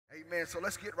Amen. So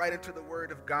let's get right into the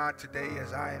Word of God today,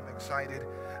 as I am excited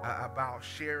about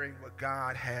sharing what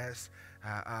God has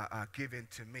given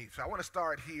to me. So I want to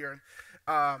start here.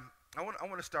 I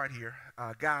want to start here,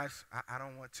 guys. I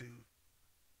don't want to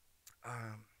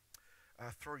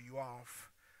throw you off,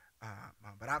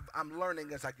 but I'm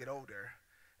learning as I get older.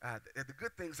 The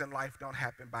good things in life don't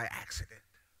happen by accident.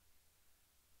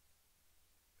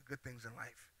 The good things in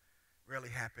life rarely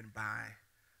happen by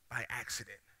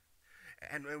accident.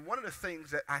 And one of the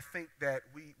things that I think that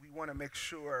we want to make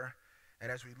sure,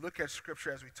 and as we look at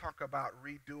Scripture, as we talk about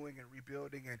redoing and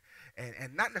rebuilding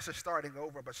and not necessarily starting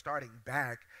over, but starting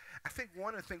back, I think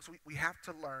one of the things we have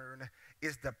to learn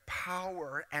is the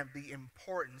power and the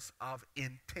importance of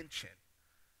intention.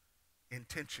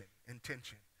 Intention.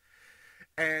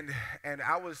 And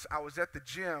I was at the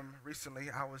gym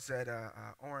recently. I was at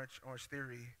Orange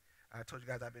Theory. I told you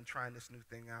guys I've been trying this new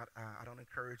thing out. I don't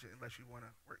encourage it unless you want to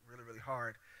work really, really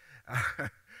hard.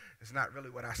 It's not really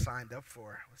what I signed up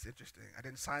for. It's interesting. I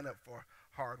didn't sign up for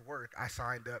hard work. I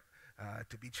signed up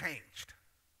to be changed.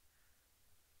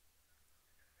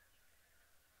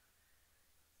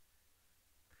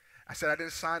 I said I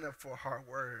didn't sign up for hard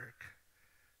work.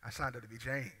 I signed up to be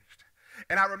changed.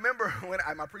 And I remember when,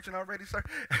 am I preaching already, sir?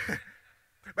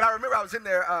 But I remember I was in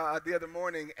there the other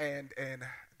morning, and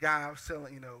guy was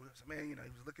telling, he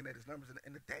was looking at his numbers,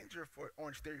 and the danger for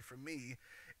Orange Theory for me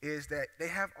is that they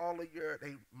have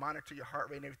they monitor your heart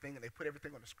rate and everything, and they put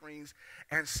everything on the screens.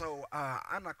 And so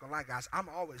I'm not gonna lie, guys, I'm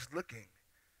always looking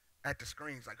at the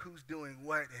screens, like who's doing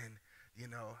what, and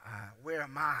where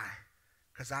am I?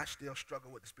 Because I still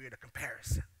struggle with the spirit of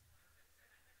comparison.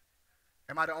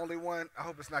 Am I the only one? I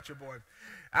hope it's not your boy.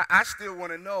 I still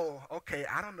want to know, okay,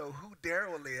 I don't know who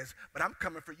Daryl is, but I'm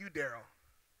coming for you, Daryl.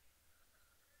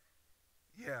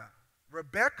 Yeah.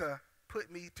 Rebecca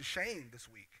put me to shame this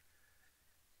week.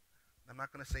 I'm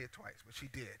not going to say it twice, but she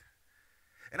did.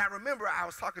 And I remember I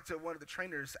was talking to one of the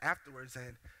trainers afterwards,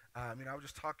 and I was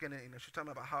just talking, and she was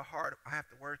talking about how hard I have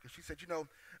to work, and she said,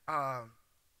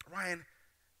 Ryan,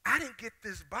 I didn't get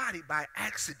this body by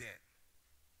accident.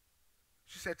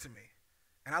 She said to me.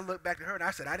 And I looked back at her and I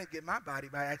said, I didn't get my body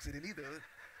by accident either.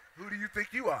 Who do you think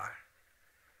you are?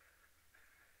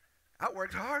 I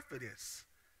worked hard for this.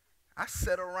 I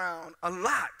sat around a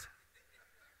lot.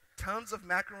 Tons of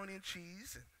macaroni and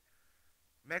cheese and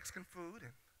Mexican food.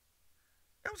 And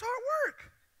it was hard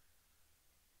work.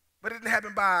 But it didn't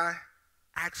happen by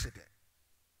accident.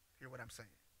 Hear what I'm saying?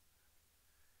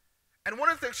 And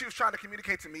one of the things she was trying to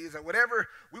communicate to me is that whatever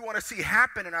we want to see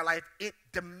happen in our life, it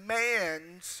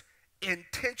demands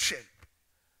intention.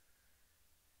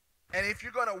 And if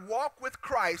you're going to walk with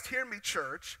Christ, hear me,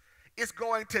 church, it's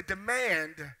going to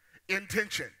demand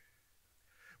intention.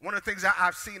 One of the things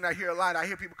I've seen, I hear a lot, I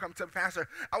hear people come to me, Pastor,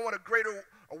 I want a greater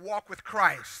walk with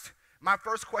Christ. My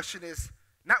first question is,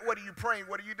 not what are you praying,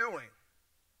 what are you doing?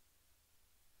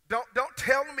 Don't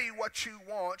tell me what you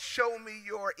want, show me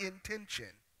your intention.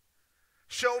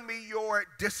 Show me your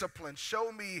discipline.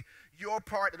 Show me your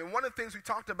part. And one of the things we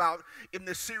talked about in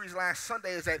this series last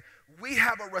Sunday is that we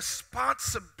have a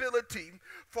responsibility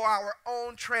for our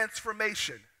own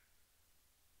transformation.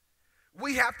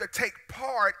 We have to take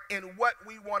part in what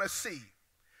we want to see.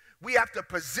 We have to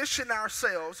position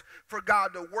ourselves for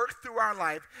God to work through our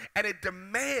life, and it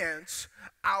demands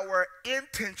our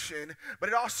intention, but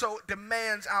it also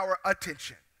demands our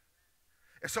attention.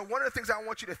 And so one of the things I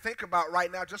want you to think about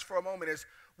right now just for a moment is,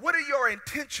 what are your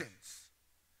intentions?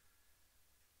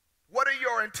 What are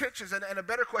your intentions? And a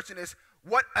better question is,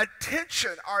 what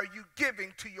attention are you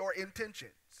giving to your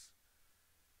intentions?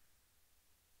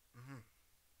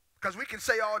 Because we can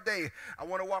say all day, I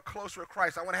want to walk closer with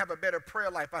Christ. I want to have a better prayer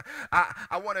life.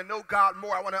 I want to know God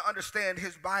more. I want to understand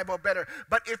his Bible better.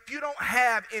 But if you don't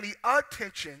have any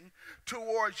attention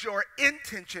towards your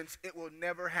intentions, it will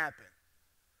never happen.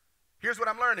 Here's what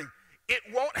I'm learning. It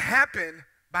won't happen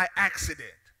by accident.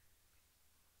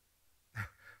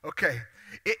 Okay.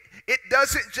 It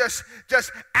doesn't just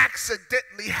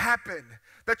accidentally happen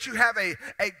that you have a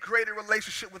greater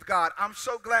relationship with God. I'm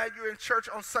so glad you're in church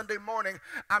on Sunday morning.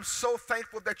 I'm so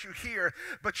thankful that you're here,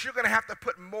 but you're going to have to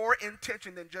put more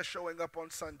intention than just showing up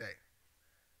on Sunday.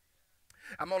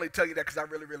 I'm only telling you that because I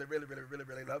really, really, really, really, really,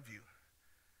 really love you.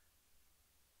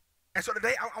 And so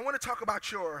today I want to talk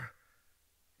about your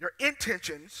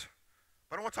intentions,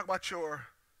 but I want to talk about your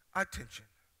attention.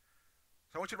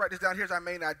 So I want you to write this down. Here's our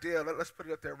main idea. Let's put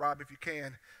it up there, Rob, if you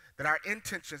can. That our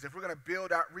intentions, if we're going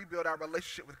to rebuild our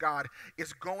relationship with God,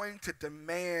 is going to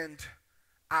demand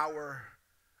our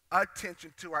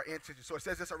attention to our intentions. So it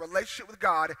says this: a relationship with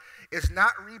God is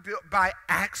not rebuilt by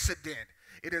accident.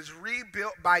 It is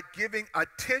rebuilt by giving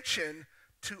attention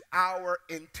to our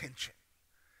intention.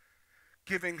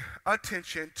 Giving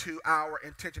attention to our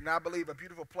intention. And I believe a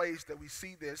beautiful place that we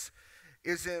see this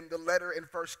is in the letter in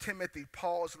 1 Timothy,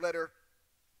 Paul's letter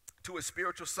to his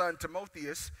spiritual son,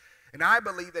 Timotheus. And I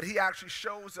believe that he actually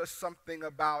shows us something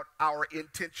about our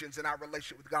intentions and our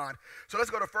relationship with God. So let's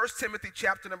go to 1 Timothy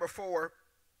chapter number 4,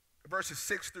 verses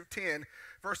 6 through 10.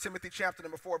 1 Timothy chapter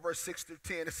number 4, verse 6 through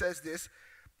 10. It says this: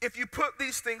 if you put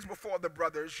these things before the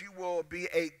brothers, you will be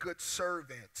a good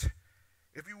servant.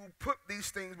 If you will put these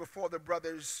things before the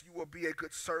brothers, you will be a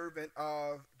good servant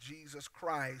of Jesus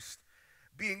Christ,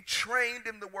 being trained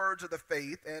in the words of the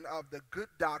faith and of the good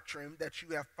doctrine that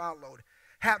you have followed.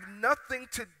 Have nothing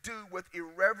to do with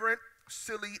irreverent,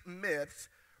 silly myths.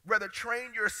 Rather,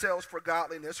 train yourselves for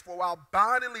godliness. For while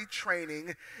bodily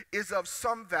training is of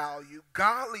some value,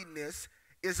 godliness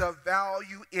is of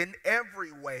value in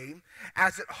every way,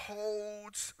 as it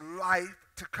holds life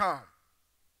to come.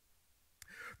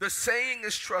 The saying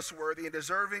is trustworthy and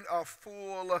deserving of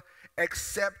full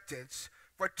acceptance.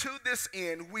 For to this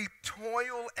end we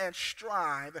toil and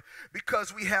strive,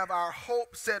 because we have our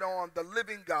hope set on the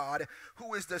living God,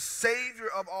 who is the Savior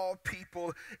of all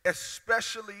people,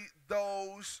 especially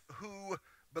those who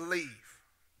believe.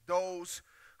 Those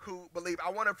who believe. I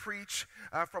want to preach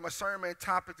from a sermon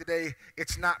topic today.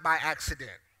 It's not by accident.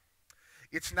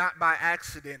 It's not by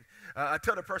accident.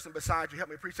 Tell the person beside you, help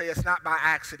me preach, say it's not by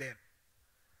accident.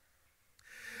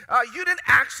 You didn't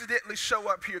accidentally show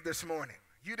up here this morning.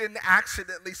 You didn't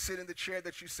accidentally sit in the chair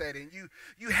that you sat in.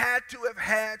 You had to have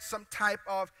had some type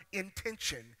of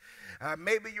intention.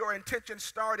 Maybe your intention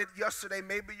started yesterday.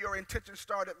 Maybe your intention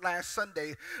started last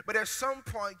Sunday. But at some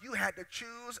point, you had to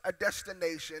choose a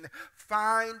destination,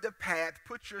 find a path,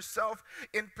 put yourself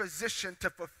in position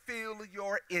to fulfill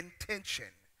your intention.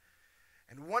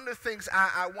 And one of the things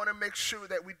I want to make sure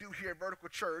that we do here at Vertical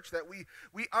Church, that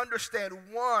we understand,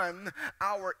 one,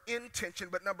 our intention,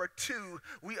 but number two,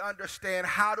 we understand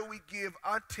how do we give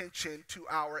attention to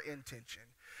our intention.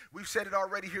 We've said it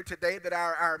already here today that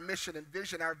our mission and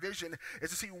vision, our vision is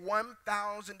to see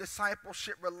 1,000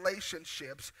 discipleship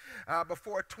relationships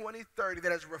before 2030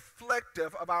 that is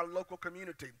reflective of our local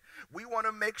community. We want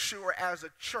to make sure as a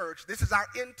church, this is our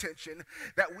intention,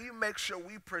 that we make sure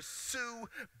we pursue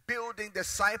building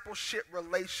discipleship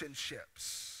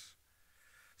relationships.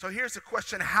 So here's the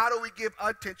question: how do we give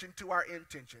attention to our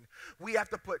intention? We have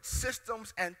to put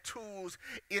systems and tools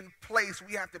in place.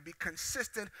 We have to be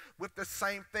consistent with the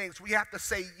same things. We have to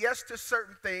say yes to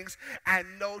certain things and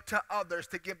no to others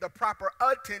to give the proper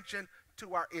attention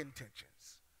to our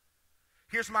intentions.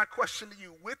 Here's my question to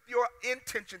you. With your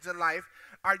intentions in life,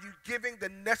 are you giving the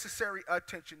necessary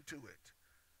attention to it?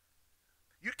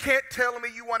 You can't tell me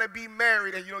you want to be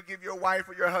married and you don't give your wife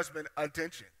or your husband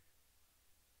attention.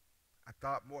 I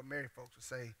thought more married folks would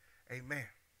say amen.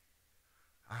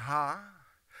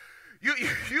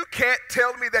 You can't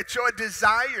tell me that your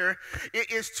desire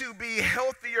is to be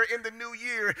healthier in the new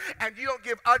year and you don't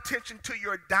give attention to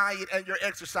your diet and your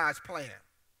exercise plan.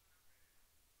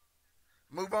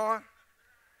 Move on.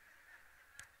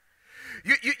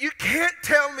 You can't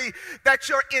tell me that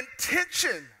your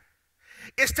intention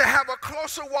is to have a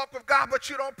closer walk with God, but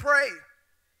you don't pray.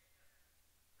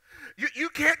 You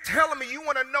can't tell me you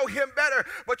want to know him better,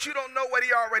 but you don't know what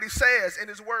he already says in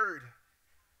his word.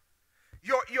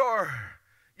 Your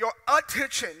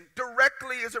attention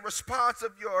directly is a response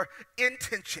of your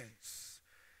intentions.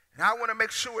 And I want to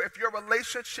make sure if your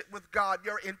relationship with God,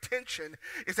 your intention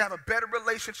is to have a better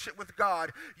relationship with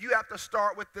God, you have to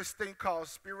start with this thing called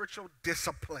spiritual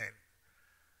discipline.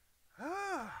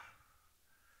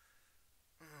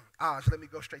 So let me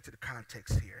go straight to the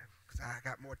context here, because I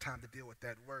got more time to deal with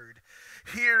that word.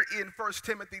 Here in 1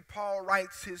 Timothy, Paul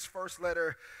writes his first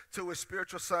letter to his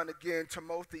spiritual son again,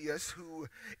 Timotheus, who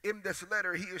in this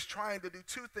letter, he is trying to do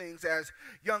two things, as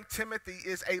young Timothy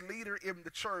is a leader in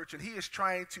the church, and he is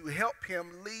trying to help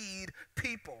him lead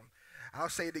people. I'll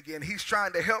say it again. He's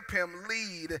trying to help him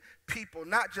lead people,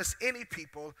 not just any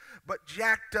people, but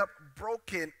jacked up,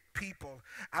 broken people.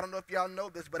 I don't know if y'all know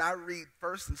this, but I read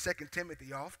 1 and 2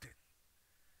 Timothy often.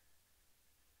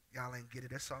 Y'all ain't get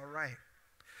it, that's all right.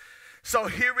 So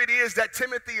here it is that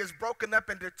Timothy is broken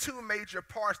up into two major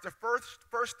parts. The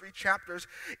first three chapters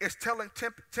is telling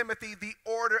Timothy the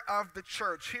order of the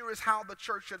church. Here is how the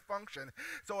church should function.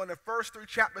 So in the first three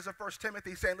chapters of 1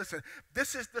 Timothy, he's saying, listen,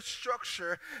 this is the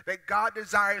structure that God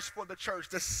desires for the church.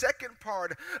 The second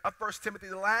part of 1 Timothy,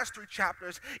 the last three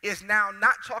chapters, is now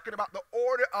not talking about the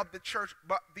order of the church,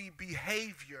 but the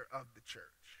behavior of the church.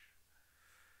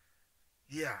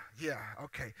 Yeah,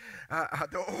 okay.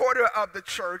 The order of the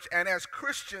church, and as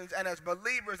Christians and as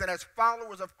believers and as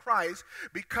followers of Christ,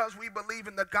 because we believe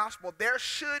in the gospel, there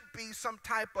should be some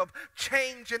type of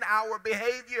change in our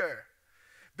behavior.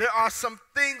 There are some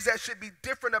things that should be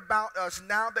different about us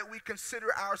now that we consider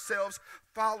ourselves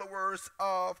followers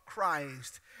of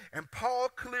Christ. And Paul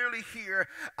clearly here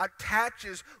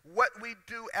attaches what we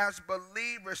do as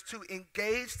believers to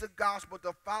engage the gospel,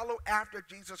 to follow after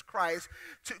Jesus Christ,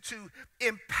 to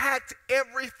impact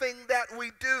everything that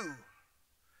we do.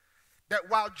 That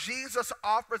while Jesus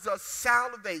offers us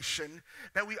salvation,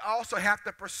 that we also have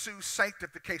to pursue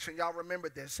sanctification. Y'all remember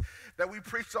this, that we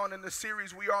preached on in the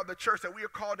series, We Are the Church, that we are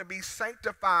called to be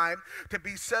sanctified, to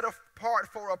be set apart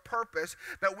for a purpose,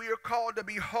 that we are called to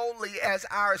be holy as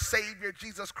our Savior,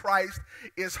 Jesus Christ,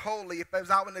 is holy. If I was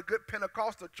in a good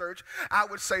Pentecostal church, I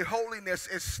would say holiness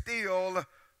is still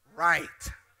right.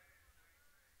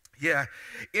 Yeah,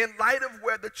 in light of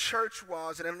where the church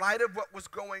was and in light of what was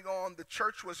going on, the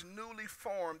church was newly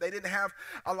formed. They didn't have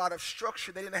a lot of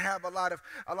structure. They didn't have a lot of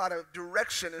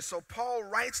direction. And so Paul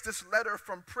writes this letter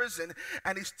from prison,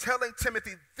 and he's telling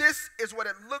Timothy, this is what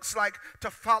it looks like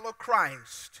to follow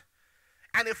Christ.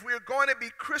 And if we're going to be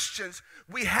Christians,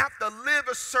 we have to live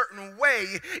a certain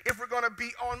way if we're going to be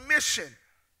on mission.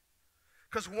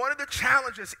 Because one of the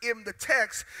challenges in the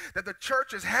text that the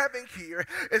church is having here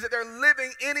is that they're living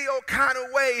any old kind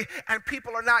of way and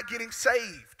people are not getting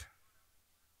saved.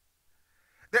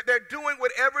 That they're doing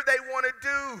whatever they want to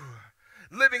do,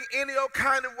 living any old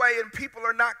kind of way, and people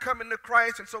are not coming to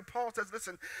Christ. And so Paul says,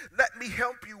 listen, let me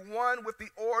help you, one, with the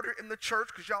order in the church,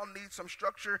 because y'all need some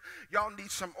structure, y'all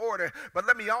need some order, but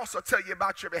let me also tell you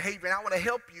about your behavior, and I want to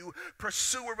help you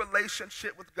pursue a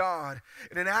relationship with God.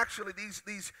 And then actually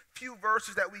these few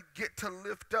verses that we get to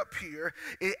lift up here,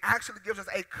 it actually gives us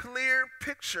a clear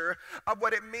picture of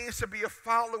what it means to be a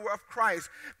follower of Christ,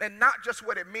 and not just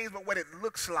what it means, but what it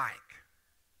looks like.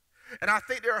 And I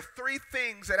think there are three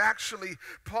things that actually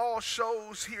Paul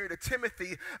shows here to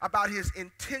Timothy about his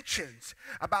intentions,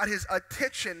 about his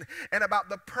attention, and about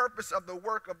the purpose of the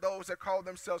work of those that call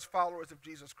themselves followers of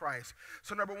Jesus Christ.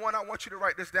 So number one, I want you to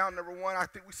write this down. Number one, I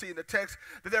think we see in the text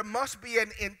that there must be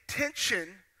an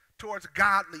intention towards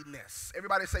godliness.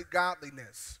 Everybody say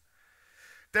godliness.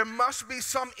 There must be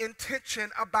some intention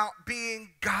about being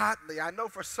godly. I know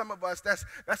for some of us that's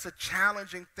a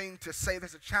challenging thing to say.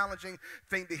 That's a challenging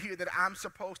thing to hear, that I'm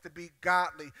supposed to be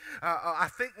godly. I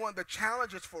think one of the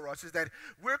challenges for us is that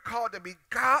we're called to be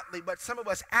godly, but some of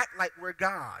us act like we're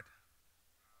God.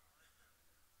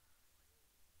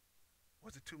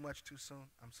 Was it too much too soon?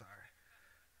 I'm sorry.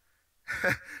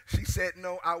 She said,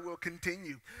 no, I will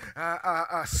continue.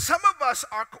 Some of us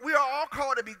we are all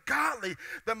called to be godly.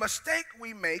 The mistake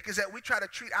we make is that we try to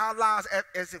treat our lives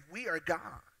as if we are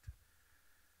God.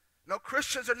 No,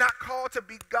 Christians are not called to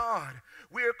be God.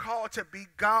 We are called to be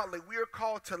godly. We are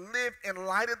called to live in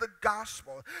light of the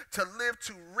gospel, to live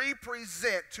to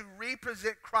represent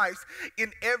Christ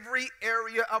in every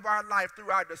area of our life,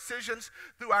 through our decisions,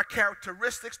 through our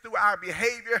characteristics, through our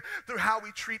behavior, through how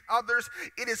we treat others.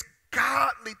 It is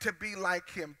godly to be like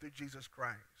him through Jesus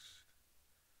Christ.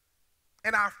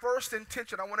 And our first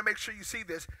intention, I want to make sure you see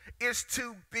this, is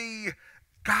to be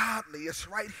godly. It's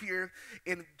right here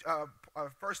in 1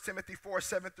 Timothy 4,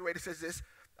 7 through 8. It says this.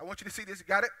 I want you to see this.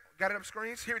 Got it? Got it up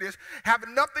screens? Here it is. Have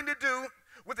nothing to do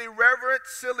with irreverent,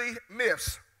 silly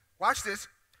myths. Watch this.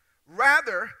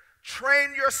 Rather,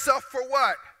 train yourself for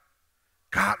what?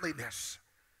 Godliness.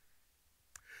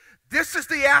 This is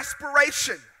the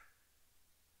aspiration.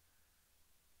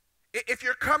 If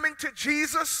you're coming to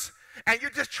Jesus and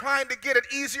you're just trying to get an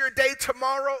easier day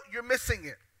tomorrow, you're missing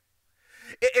it.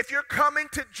 If you're coming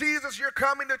to Jesus, you're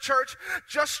coming to church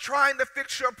just trying to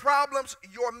fix your problems,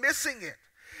 you're missing it.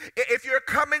 If you're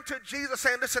coming to Jesus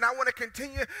saying, listen, I want to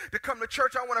continue to come to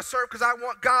church, I want to serve because I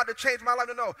want God to change my life.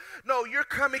 No, you're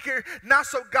coming here not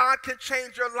so God can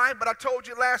change your life, but I told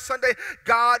you last Sunday,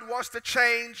 God wants to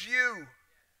change you.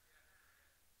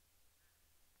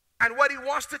 And what he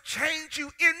wants to change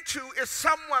you into is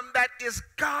someone that is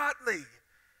godly.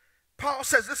 Paul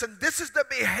says, listen, this is the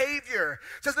behavior.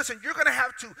 He says, listen, you're going to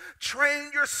have to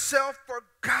train yourself for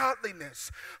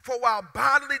godliness. For while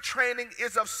bodily training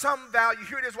is of some value,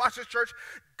 here it is, watch this, church,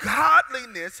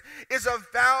 godliness is of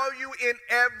value in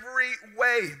every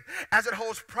way, as it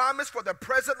holds promise for the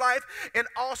present life and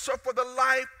also for the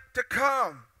life to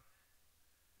come.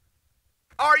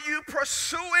 Are you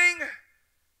pursuing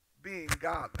being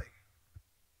godly?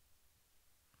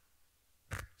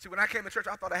 See, when I came to church,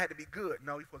 I thought I had to be good.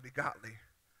 No, you're supposed to be godly.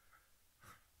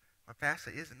 My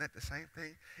pastor, isn't that the same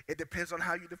thing? It depends on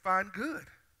how you define good.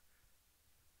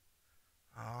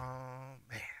 Oh,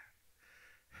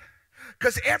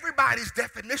 Because everybody's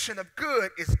definition of good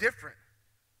is different.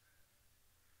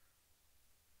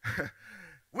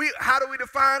 How do we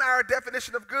define our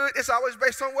definition of good? It's always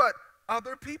based on what?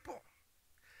 Other people.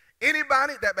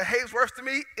 Anybody that behaves worse to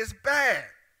me is bad.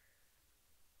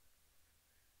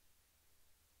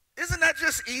 Isn't that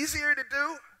just easier to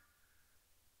do?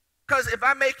 Because if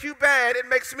I make you bad, it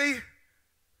makes me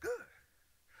good.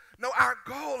 No, our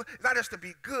goal is not just to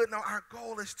be good. No, our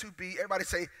goal is to be, everybody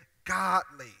say,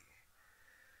 godly.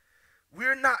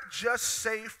 We're not just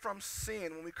saved from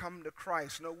sin when we come to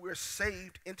Christ. No, we're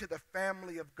saved into the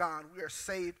family of God. We are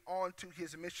saved onto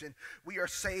his mission. We are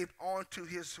saved onto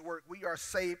his work. We are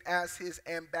saved as his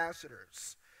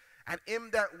ambassadors. And in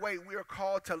that way, we are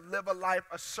called to live a life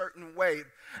a certain way.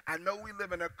 I know we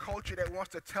live in a culture that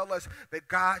wants to tell us that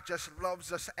God just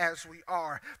loves us as we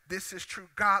are. This is true.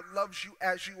 God loves you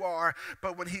as you are.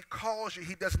 But when he calls you,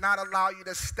 he does not allow you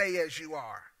to stay as you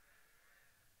are.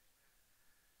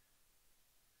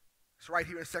 It's right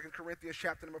here in 2 Corinthians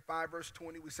chapter number 5, verse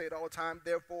 20. We say it all the time.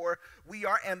 Therefore, we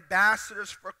are ambassadors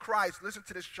for Christ. Listen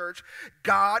to this, church.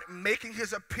 God making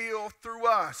his appeal through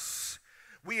us.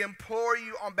 We implore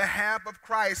you on behalf of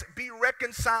Christ, be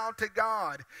reconciled to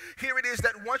God. Here it is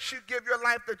that once you give your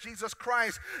life to Jesus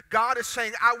Christ, God is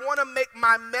saying, I want to make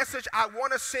my message, I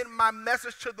want to send my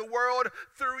message to the world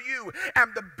through you. And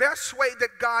the best way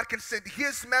that God can send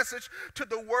his message to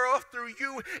the world through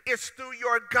you is through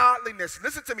your godliness.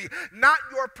 Listen to me, not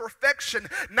your perfection,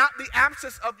 not the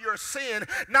absence of your sin,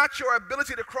 not your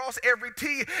ability to cross every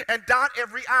T and dot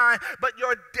every I, but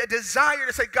your desire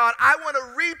to say, God, I want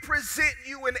to represent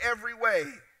you in every way.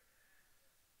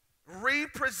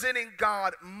 Representing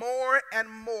God more and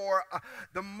more,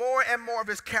 the more and more of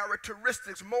his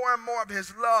characteristics, more and more of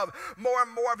his love, more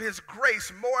and more of his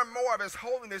grace, more and more of his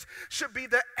holiness should be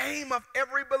the aim of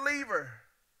every believer,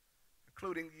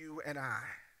 including you and I.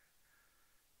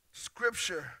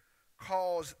 Scripture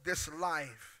calls this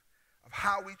life of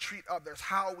how we treat others,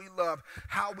 how we love,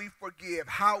 how we forgive,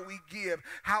 how we give,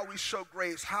 how we show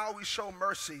grace, how we show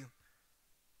mercy.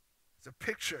 It's a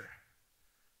picture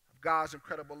of God's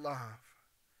incredible love.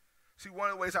 See,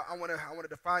 one of the ways I want to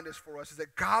define this for us is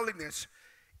that godliness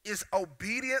is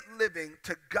obedient living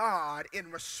to God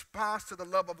in response to the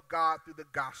love of God through the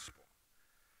gospel.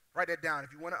 Write that down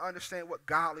if you want to understand what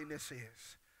godliness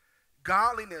is.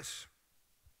 Godliness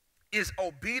is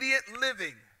obedient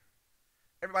living.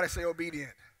 Everybody say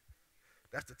obedient.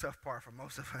 That's the tough part for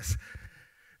most of us.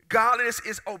 Godliness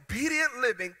is obedient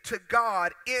living to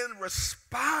God in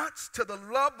response to the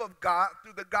love of God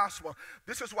through the gospel.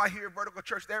 This is why here at Vertical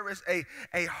Church there is a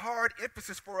hard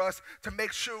emphasis for us to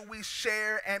make sure we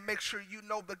share and make sure you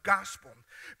know the gospel.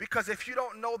 Because if you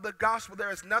don't know the gospel,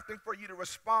 there is nothing for you to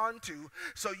respond to.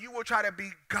 So you will try to be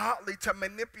godly to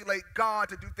manipulate God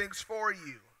to do things for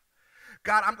you.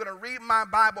 God, I'm going to read my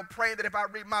Bible praying that if I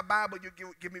read my Bible, you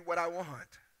give me what I want.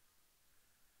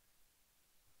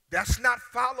 That's not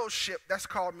fellowship, that's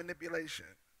called manipulation.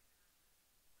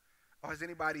 Or has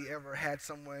anybody ever had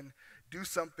someone do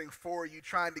something for you,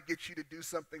 trying to get you to do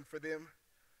something for them?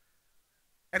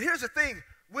 And here's the thing,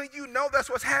 when you know that's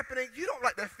what's happening, you don't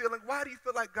like that feeling. Why do you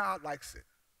feel like God likes it?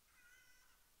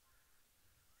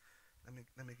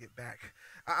 Let me get back.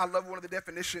 I love one of the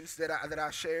definitions that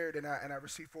I shared and I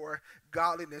received for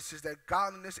godliness is that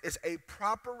godliness is a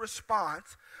proper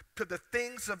response to the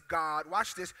things of God,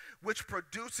 watch this, which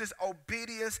produces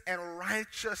obedience and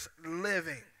righteous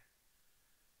living.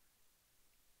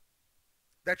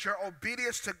 That your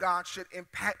obedience to God should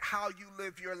impact how you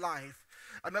live your life.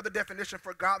 Another definition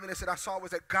for godliness that I saw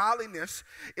was that godliness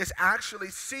is actually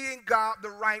seeing God the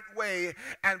right way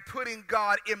and putting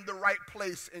God in the right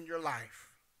place in your life.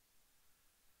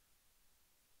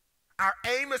 Our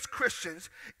aim as Christians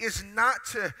is not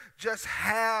to just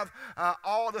have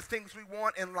all the things we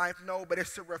want in life, no, but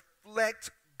it's to reflect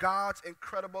God's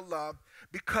incredible love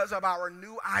because of our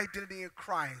new identity in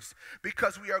Christ.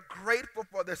 Because we are grateful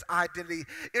for this identity,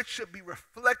 it should be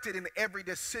reflected in every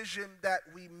decision that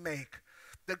we make.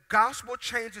 The gospel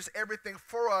changes everything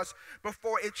for us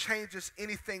before it changes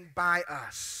anything by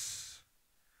us.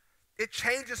 It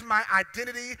changes my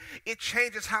identity. It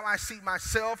changes how I see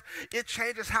myself. It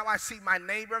changes how I see my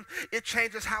neighbor. It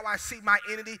changes how I see my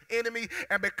enemy.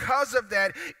 And because of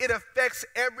that, it affects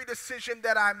every decision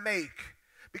that I make.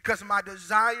 Because my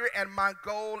desire and my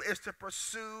goal is to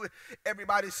pursue,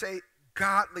 everybody say,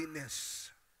 godliness.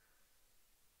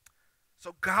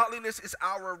 So godliness is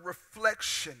our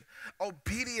reflection.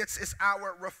 Obedience is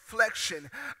our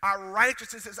reflection. Our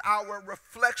righteousness is our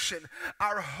reflection.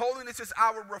 Our holiness is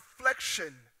our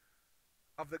reflection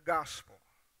of the gospel.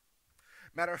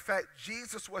 Matter of fact,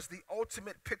 Jesus was the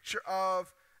ultimate picture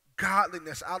of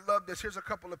godliness. I love this. Here's a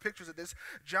couple of pictures of this.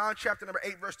 John chapter number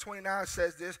 8, verse 29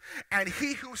 says this, and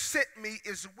he who sent me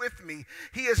is with me.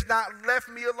 He has not left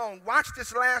me alone. Watch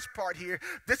this last part here.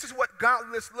 This is what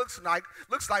godliness looks like.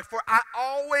 For I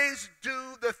always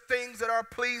do the things that are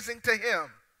pleasing to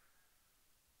him.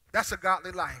 That's a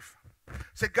godly life.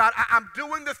 Say, God, I'm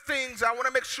doing the things I want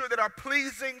to make sure that are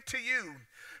pleasing to you.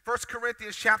 1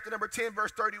 Corinthians chapter number 10,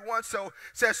 verse 31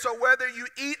 says, so whether you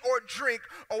eat or drink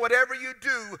or whatever you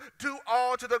do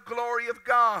all to the glory of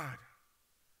God.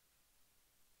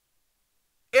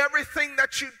 Everything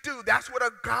that you do, that's what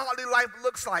a godly life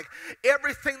looks like.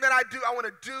 Everything that I do, I want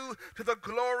to do to the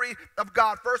glory of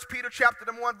God. 1 Peter chapter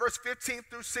 1, verse 15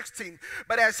 through 16.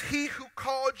 But as he who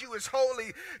called you is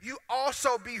holy, you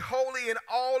also be holy in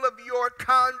all of your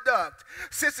conduct.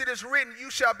 Since it is written, you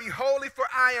shall be holy, for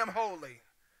I am holy.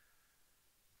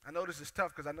 I know this is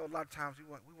tough because I know a lot of times we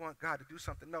want God to do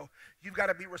something. No, you've got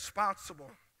to be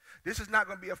responsible. This is not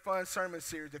going to be a fun sermon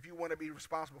series if you want to be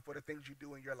responsible for the things you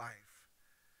do in your life.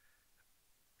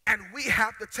 And we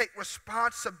have to take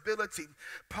responsibility.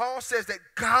 Paul says that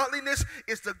godliness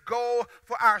is the goal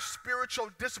for our spiritual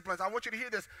disciplines. I want you to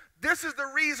hear this. This is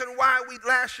the reason why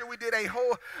last year we did a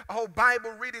whole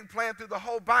Bible reading plan through the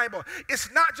whole Bible.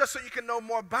 It's not just so you can know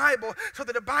more Bible, so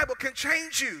that the Bible can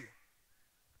change you.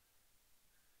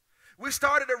 We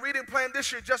started a reading plan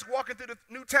this year just walking through the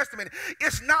New Testament.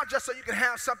 It's not just so you can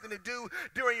have something to do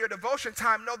during your devotion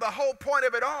time. No, the whole point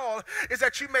of it all is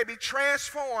that you may be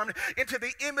transformed into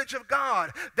the image of God.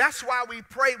 That's why we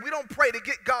pray. We don't pray to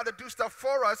get God to do stuff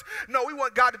for us. No, we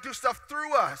want God to do stuff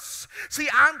through us. See,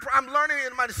 I'm learning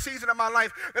in my season of my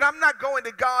life that I'm not going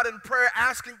to God in prayer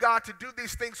asking God to do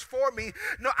these things for me.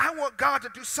 No, I want God to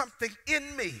do something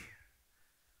in me.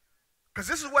 Because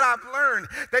this is what I've learned,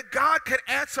 that God can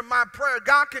answer my prayer.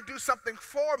 God can do something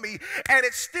for me, and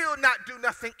it still not do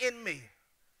nothing in me.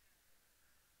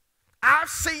 I've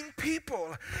seen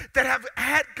people that have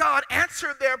had God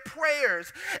answer their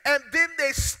prayers, and then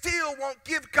they still won't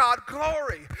give God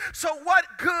glory. So what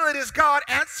good is God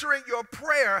answering your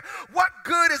prayer? What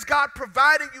good is God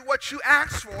providing you what you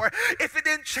asked for if it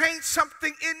didn't change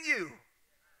something in you?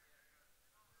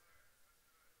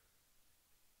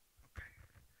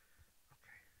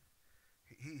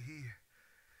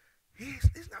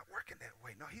 He's not working that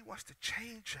way. No, he wants to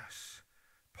change us.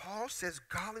 Paul says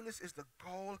godliness is the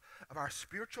goal of our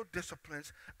spiritual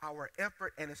disciplines, our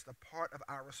effort, and it's the part of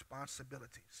our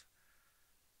responsibilities.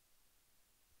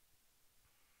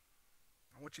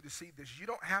 I want you to see this. You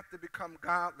don't have to become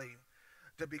godly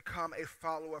to become a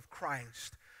follower of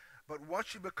Christ. But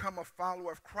once you become a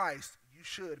follower of Christ, you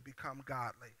should become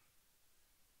godly.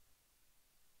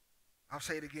 I'll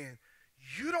say it again.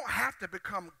 You don't have to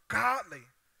become godly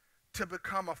to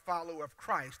become a follower of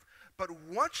Christ. But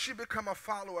once you become a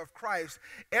follower of Christ,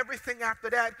 everything after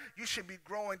that, you should be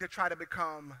growing to try to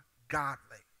become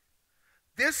godly.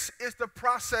 This is the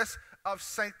process of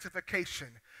sanctification.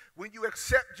 When you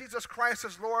accept Jesus Christ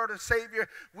as Lord and Savior,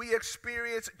 we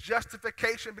experience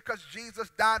justification because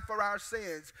Jesus died for our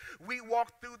sins. We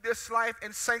walk through this life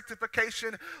in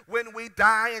sanctification. When we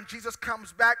die and Jesus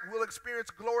comes back, we'll experience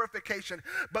glorification.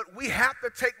 But we have to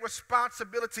take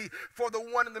responsibility for the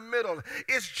one in the middle.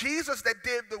 It's Jesus that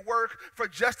did the work for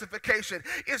justification.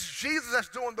 It's Jesus that's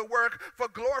doing the work for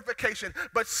glorification.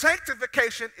 But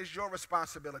sanctification is your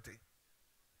responsibility.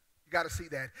 Got to see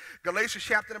that. Galatians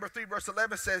chapter number 3, verse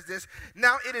 11 says this.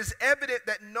 Now it is evident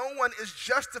that no one is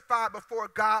justified before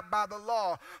God by the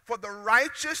law, for the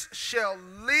righteous shall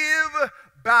live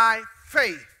by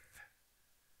faith.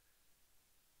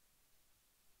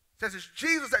 It says it's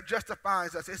Jesus that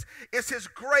justifies us. It's his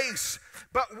grace.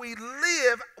 But we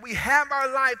have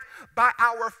our life by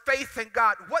our faith in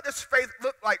God. What does faith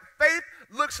look like? Faith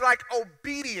looks like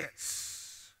obedience.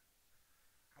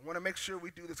 I want to make sure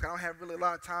we do this. I don't have really a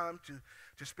lot of time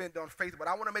to spend on faith, but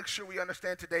I want to make sure we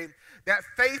understand today that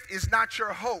faith is not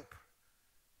your hope.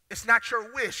 It's not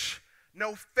your wish.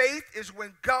 No, faith is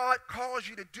when God calls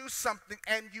you to do something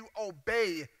and you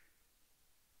obey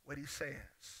what he says.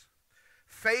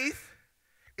 Faith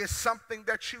is something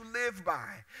that you live by.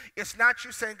 It's not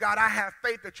you saying, God, I have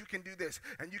faith that you can do this,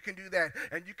 and you can do that,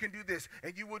 and you can do this,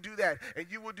 and you will do that, and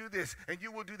you will do this, and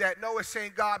you will do that. No, it's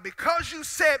saying, God, because you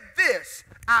said this,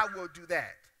 I will do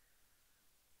that.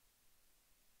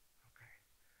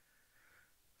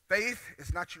 Okay. Faith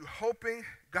is not you hoping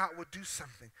God will do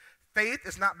something. Faith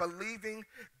is not believing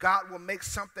God will make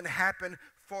something happen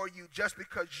for you just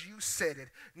because you said it.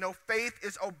 No, faith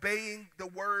is obeying the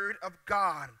word of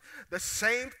God. The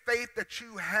same faith that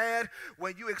you had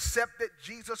when you accepted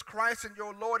Jesus Christ and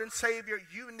your Lord and Savior,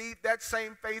 you need that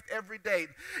same faith every day.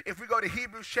 If we go to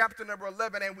Hebrews chapter number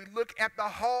 11 and we look at the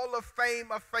hall of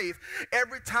fame of faith,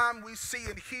 every time we see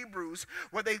in Hebrews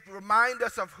where they remind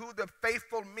us of who the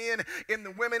faithful men and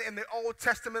the women in the Old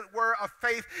Testament were of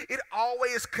faith, it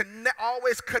always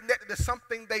connected to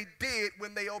something they did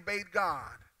when they obeyed God.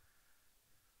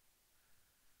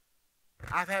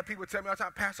 I've had people tell me all the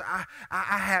time, Pastor,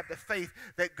 I have the faith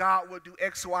that God will do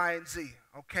X, Y, and Z,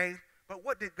 okay? But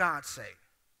what did God say?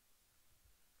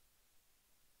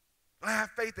 I have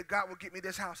faith that God will get me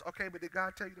this house. Okay, but did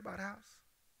God tell you to buy the house?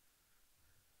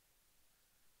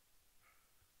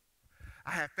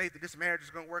 I have faith that this marriage is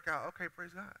going to work out. Okay,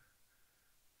 praise God.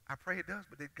 I pray it does,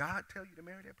 but did God tell you to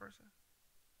marry that person?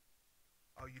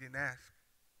 Oh, you didn't ask.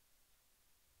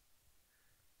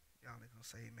 Y'all ain't going to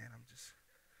say amen.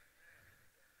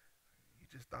 You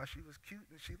just thought she was cute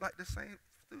and she liked the same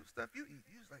stuff you eat.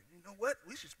 You was like, you know what?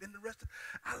 We should spend the rest of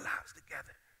our lives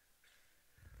together.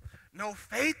 No,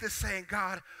 faith is saying,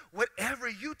 God, whatever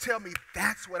you tell me,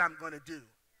 that's what I'm going to do.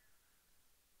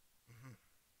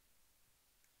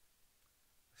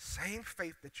 Same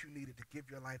faith that you needed to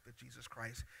give your life to Jesus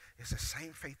Christ is the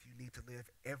same faith you need to live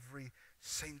every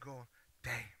single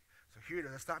day. So here,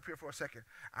 let's stop here for a second.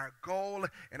 Our goal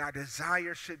and our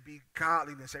desire should be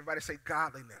godliness. Everybody say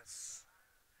godliness.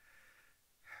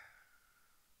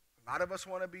 A lot of us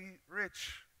want to be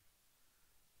rich.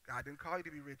 God didn't call you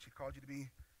to be rich. He called you to be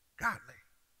godly.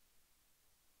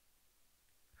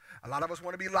 A lot of us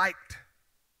want to be liked.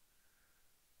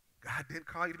 God didn't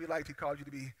call you to be liked. He called you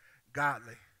to be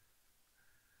godly.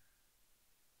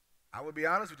 I would be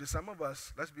honest with you, some of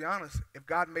us, let's be honest, if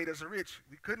God made us rich,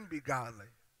 we couldn't be godly.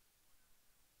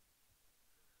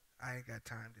 I ain't got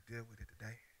time to deal with it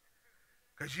today.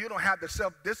 Because you don't have the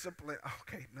self-discipline.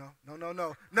 Okay, no.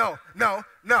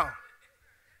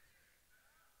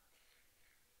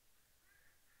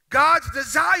 God's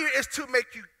desire is to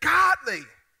make you godly,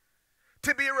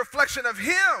 to be a reflection of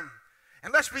Him.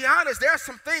 And let's be honest, there are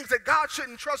some things that God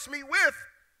shouldn't trust me with.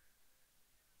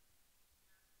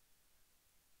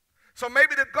 So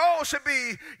maybe the goal should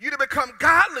be you to become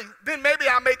godly, then maybe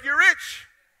I'll make you rich.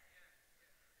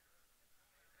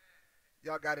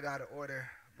 Y'all got it out of order.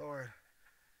 Lord,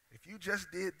 if you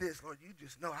just did this, Lord, you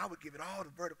just know I would give it all to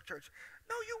Vertical Church.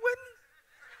 No, you wouldn't.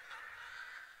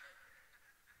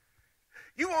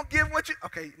 You won't give what you,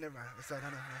 okay, never mind. Let's stop.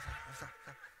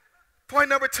 Point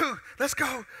number 2, let's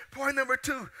go. Point number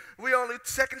 2, we only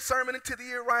second sermon into the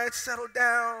year, Ryan, settle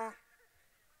down.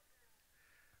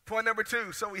 Point number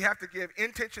 2, so we have to give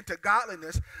intention to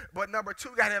godliness, but number 2,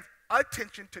 we got to have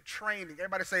attention to training.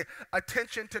 Everybody say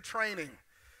attention to training.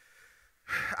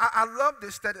 I love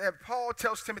this that Paul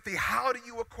tells Timothy, how do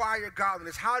you acquire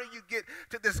godliness? How do you get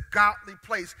to this godly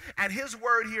place? And his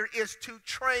word here is to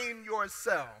train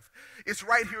yourself. It's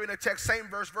right here in the text, same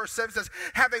verse. Verse 7 says,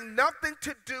 having nothing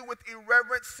to do with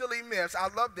irreverent, silly myths. I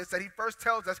love this that he first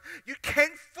tells us, you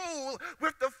can't fool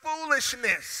with the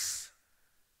foolishness.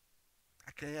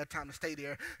 I can't have time to stay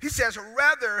there. He says,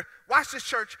 rather, watch this,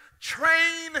 church,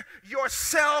 train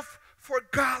yourself for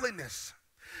godliness.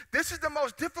 This is the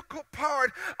most difficult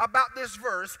part about this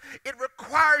verse. It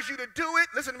requires you to do it,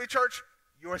 listen to me, church,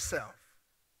 yourself.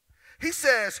 He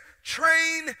says,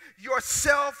 train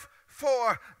yourself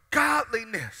for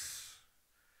godliness.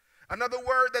 Another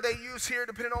word that they use here,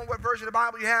 depending on what version of the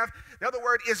Bible you have, the other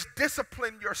word is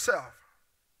discipline yourself.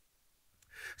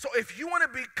 So if you want to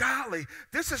be godly,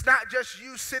 this is not just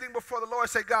you sitting before the Lord and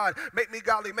say, God, make me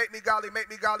godly, make me godly, make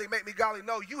me godly, make me godly.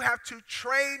 No, you have to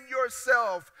train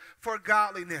yourself for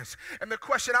godliness. And the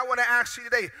question I want to ask you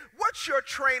today, what's your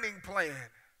training plan?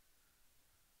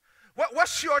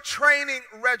 What's your training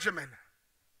regimen?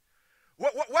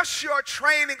 What's your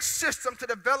training system to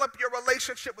develop your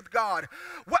relationship with God?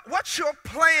 What's your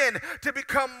plan to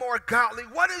become more godly?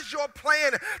 What is your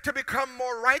plan to become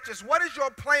more righteous? What is your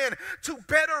plan to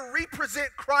better represent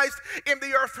Christ in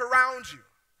the earth around you?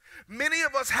 Many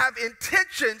of us have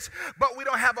intentions, but we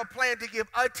don't have a plan to give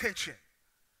attention.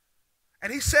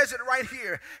 And he says it right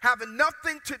here, having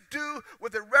nothing to do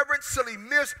with irreverent, silly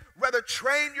myths, rather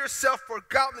train yourself for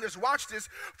godliness. Watch this.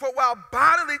 For while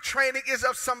bodily training is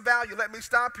of some value, let me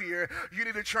stop here, you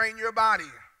need to train your body.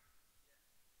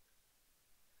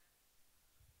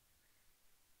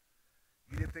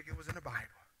 You didn't think it was in the Bible.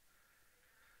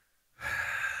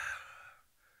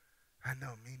 I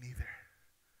know, me neither.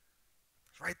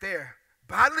 It's right there.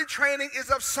 Bodily training is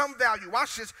of some value.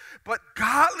 Watch this. But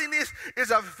godliness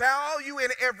is of value in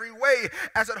every way,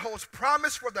 as it holds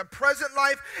promise for the present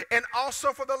life and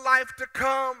also for the life to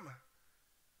come.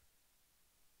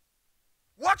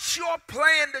 What's your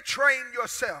plan to train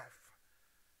yourself?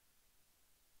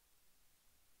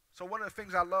 So one of the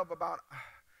things I love about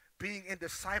being in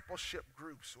discipleship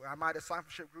groups. My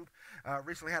discipleship group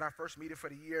recently had our first meeting for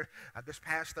the year this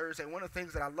past Thursday. One of the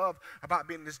things that I love about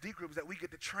being in this D group is that we get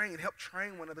to help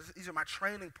train one another. These are my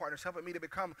training partners, helping me to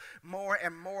become more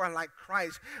and more like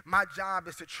Christ. My job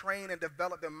is to train and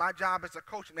develop them. My job is to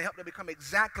coach them to help them become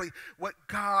exactly what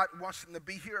God wants them to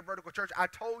be. Here at Vertical Church, I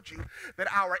told you that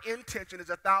our intention is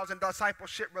 1,000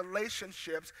 discipleship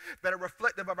relationships that are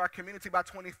reflective of our community by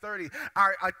 2030.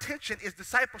 Our attention is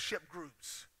discipleship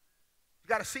groups. You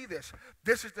got to see this.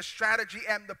 This is the strategy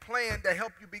and the plan to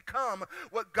help you become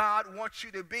what God wants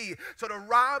you to be. So to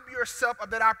rob yourself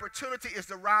of that opportunity is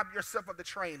to rob yourself of the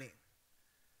training.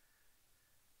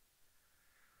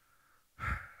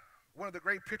 One of the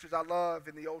great pictures I love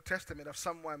in the Old Testament of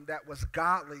someone that was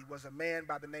godly was a man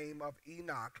by the name of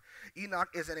Enoch. Enoch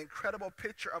is an incredible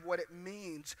picture of what it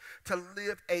means to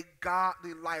live a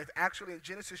godly life. Actually, in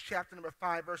Genesis chapter number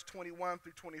 5, verse 21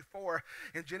 through 24,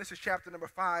 in Genesis chapter number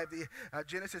 5,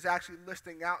 Genesis actually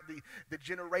listing out the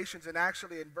generations. And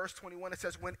actually in verse 21, it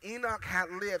says, when Enoch had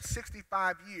lived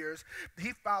 65 years,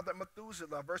 he fathered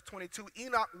Methuselah. Verse 22,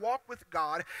 Enoch walked with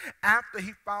God after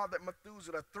he fathered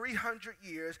Methuselah 300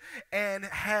 years, and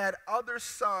had other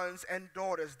sons and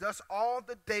daughters. Thus all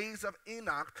the days of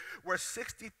Enoch were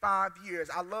 65 years.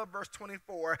 I love verse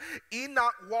 24.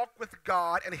 Enoch walked with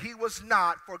God, and he was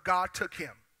not, for God took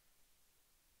him.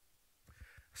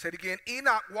 Say it again.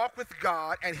 Enoch walked with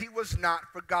God, and he was not,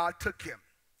 for God took him.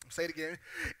 Say it again.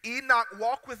 Enoch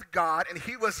walked with God, and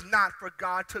he was not, for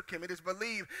God took him. It is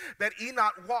believed that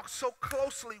Enoch walked so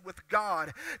closely with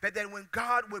God that then when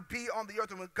God would be on the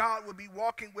earth and when God would be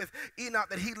walking with Enoch,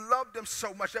 that he loved him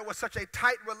so much. There was such a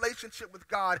tight relationship with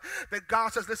God that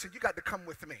God says, listen, you got to come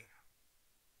with me.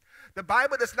 The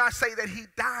Bible does not say that he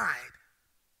died.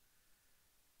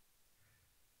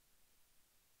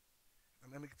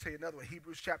 And let me tell you another one.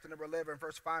 Hebrews chapter number 11,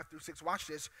 verse 5 through 6. Watch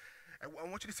this. I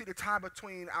want you to see the tie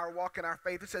between our walk and our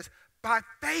faith. It says, by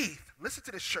faith, listen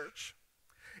to this, church.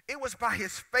 It was by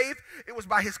his faith, it was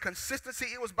by his consistency,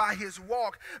 it was by his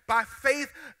walk. By faith,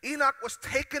 Enoch was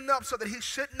taken up so that he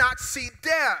should not see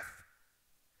death.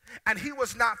 And he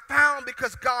was not found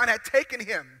because God had taken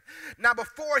him. Now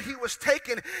before he was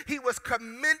taken, he was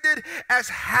commended as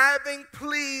having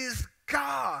pleased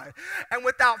God. And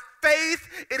without faith,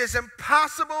 it is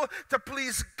impossible to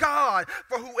please God.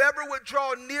 For whoever would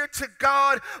draw near to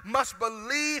God must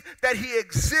believe that he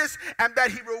exists and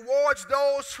that he rewards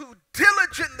those who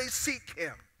diligently seek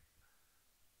him.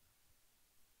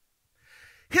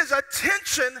 His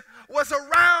attention was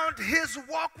around his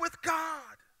walk with God.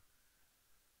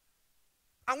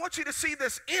 I want you to see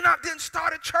this. Enoch didn't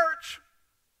start a church.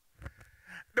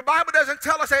 The Bible doesn't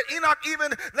tell us that Enoch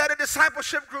even led a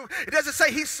discipleship group. It doesn't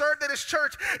say he served at his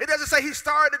church. It doesn't say he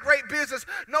started a great business.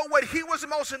 No, what he was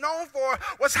most known for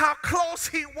was how close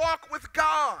he walked with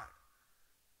God.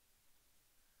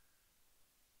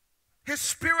 His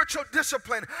spiritual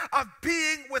discipline of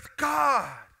being with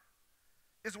God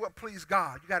is what pleased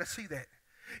God. You got to see that.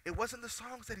 It wasn't the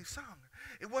songs that he sung.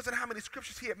 It wasn't how many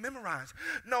scriptures he had memorized.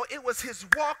 No, it was his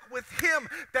walk with him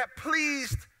that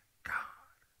pleased God.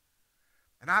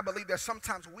 And I believe that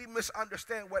sometimes we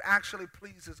misunderstand what actually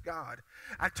pleases God.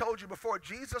 I told you before,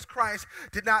 Jesus Christ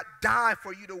did not die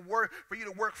for you to work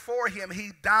for him. He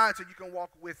died so you can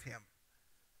walk with him.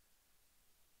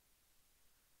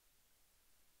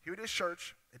 Here it is,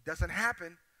 church. It doesn't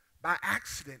happen by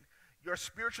accident. Your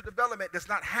spiritual development does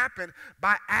not happen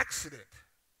by accident.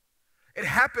 It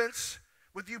happens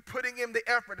with you putting in the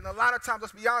effort. And a lot of times,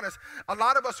 let's be honest, a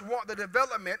lot of us want the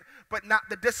development but not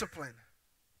the discipline.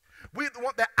 We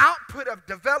want the output of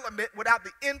development without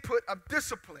the input of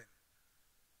discipline.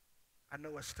 I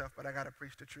know it's tough, but I got to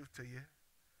preach the truth to you.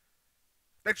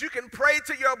 That you can pray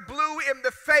till you're blue in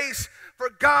the face for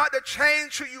God to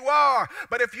change who you are.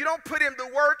 But if you don't put in the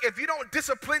work, if you don't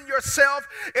discipline yourself,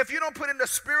 if you don't put in the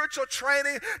spiritual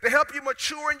training to help you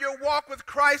mature in your walk with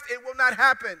Christ, it will not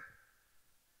happen.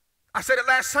 I said it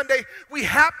last Sunday, we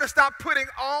have to stop putting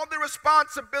all the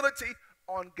responsibility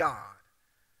on God.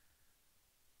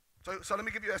 So let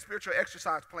me give you a spiritual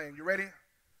exercise plan. You ready?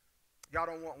 Y'all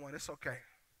don't want one. It's okay.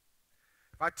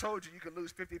 If I told you you could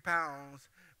lose 50 pounds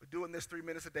with doing this 3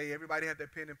 minutes a day, everybody had their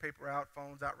pen and paper out,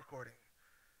 phones out, recording.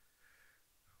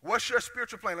 What's your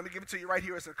spiritual plan? Let me give it to you right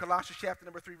here. It's in Colossians chapter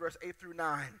number 3, verse 8 through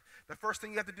 9. The first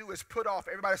thing you have to do is put off.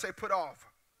 Everybody say put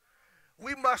off.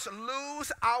 We must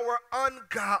lose our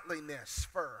ungodliness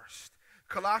first.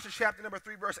 Colossians chapter number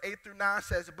 3, verse 8 through 9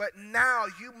 says, but now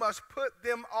you must put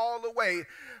them all away.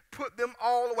 Put them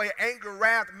all away. Anger,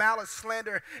 wrath, malice,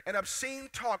 slander, and obscene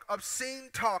talk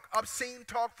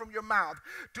from your mouth.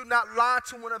 Do not lie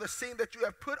to one another, seeing that you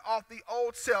have put off the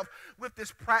old self with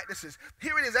its practices.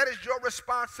 Here it is. That is your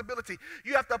responsibility.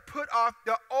 You have to put off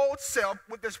the old self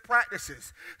with its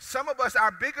practices. Some of us,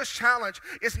 our biggest challenge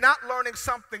is not learning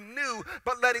something new,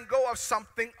 but letting go of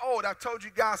something old. I've told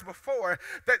you guys before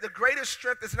that the greatest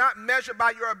strength is not measured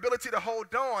by your ability to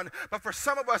hold on, but for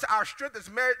some of us, our strength is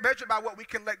measured by what we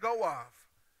can let go of.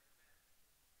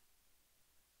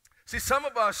 See, some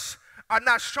of us are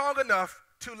not strong enough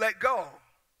to let go.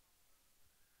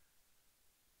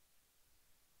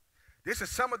 This is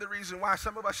some of the reason why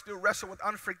some of us still wrestle with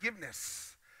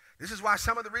unforgiveness. This is why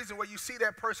some of the reason where you see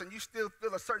that person, you still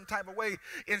feel a certain type of way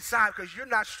inside because you're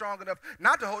not strong enough,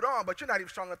 not to hold on, but you're not even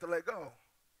strong enough to let go.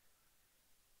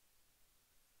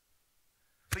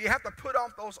 So you have to put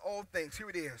off those old things. Here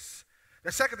it is.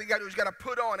 The second thing you got to do is you got to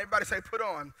put on. Everybody say put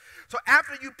on. So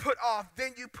after you put off,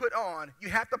 then you put on. You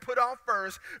have to put off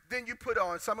first, then you put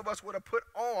on. Some of us would have put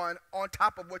on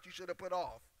top of what you should have put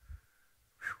off.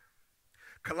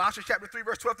 Whew. Colossians chapter 3,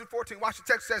 verse 12 through 14. Watch the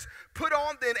text. Says, put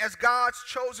on then as God's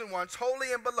chosen ones,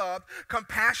 holy and beloved,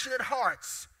 compassionate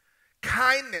hearts,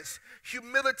 kindness,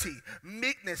 humility,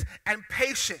 meekness, and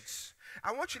patience.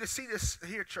 I want you to see this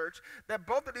here, church, that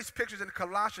both of these pictures in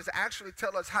Colossians actually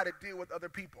tell us how to deal with other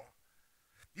people.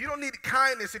 You don't need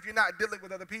kindness if you're not dealing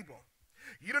with other people.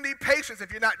 You don't need patience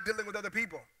if you're not dealing with other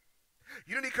people.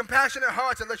 You don't need compassionate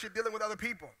hearts unless you're dealing with other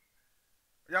people.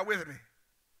 Are y'all with me?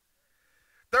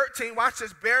 13, watch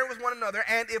this, bearing with one another,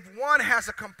 and if one has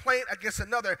a complaint against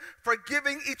another,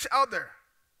 forgiving each other.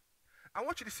 I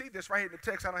want you to see this right here in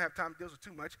the text. I don't have time to deal with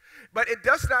too much. But it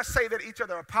does not say that each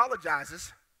other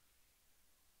apologizes.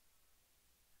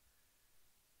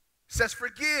 Says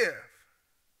forgive.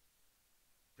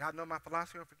 Y'all know my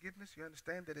philosophy on forgiveness? You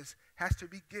understand that it has to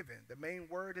be given. The main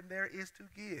word in there is to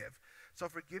give. So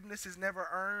forgiveness is never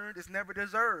earned, it's never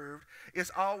deserved,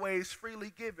 it's always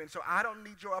freely given. So I don't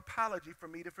need your apology for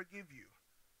me to forgive you.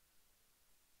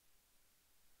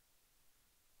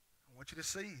 I want you to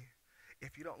see,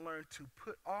 if you don't learn to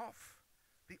put off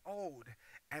the old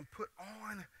and put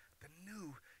on the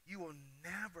new, you will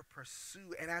never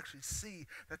pursue and actually see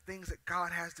the things that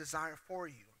God has desired for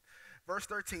you. Verse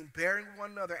 13, bearing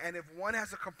one another, and if one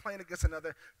has a complaint against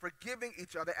another, forgiving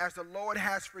each other as the Lord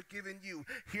has forgiven you.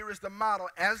 Here is the model.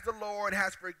 As the Lord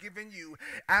has forgiven you,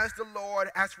 as the Lord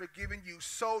has forgiven you,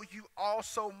 so you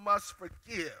also must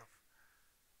forgive.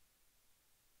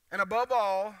 And above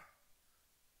all,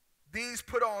 these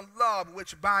put on love,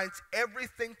 which binds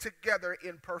everything together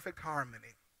in perfect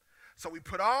harmony. So we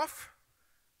put off,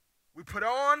 we put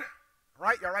on,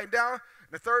 right? Y'all write down. And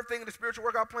the third thing in the spiritual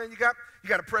workout plan you got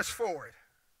to press forward.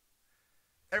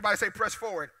 Everybody say press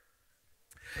forward.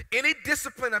 Any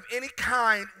discipline of any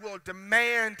kind will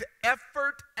demand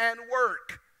effort and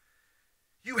work.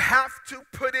 You have to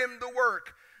put in the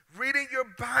work. Reading your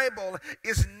Bible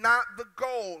is not the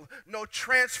goal. No,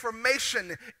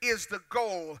 transformation is the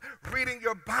goal. Reading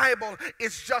your Bible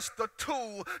is just the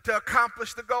tool to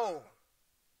accomplish the goal.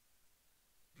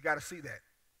 You got to see that.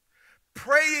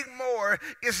 Praying more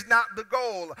is not the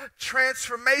goal.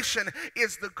 Transformation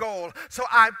is the goal. So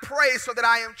I pray so that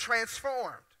I am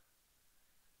transformed.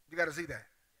 You got to see that.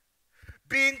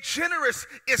 Being generous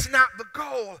is not the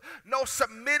goal. No,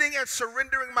 submitting and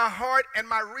surrendering my heart and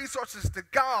my resources to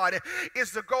God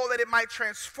is the goal, that it might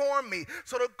transform me.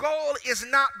 So the goal is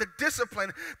not the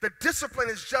discipline. The discipline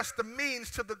is just the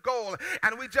means to the goal.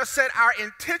 And we just said our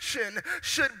intention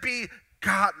should be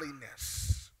godliness.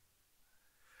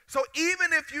 So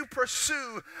even if you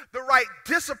pursue the right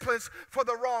disciplines for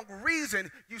the wrong reason,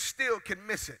 you still can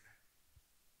miss it.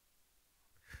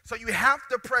 So you have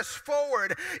to press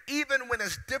forward even when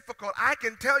it's difficult. I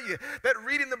can tell you that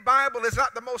reading the Bible is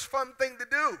not the most fun thing to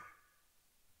do.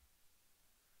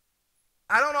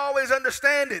 I don't always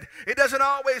understand it. It doesn't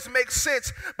always make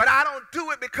sense, but I don't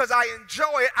do it because I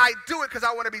enjoy it. I do it because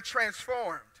I want to be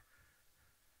transformed.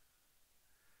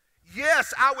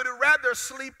 Yes, I would rather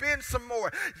sleep in some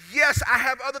more. Yes, I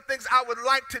have other things I would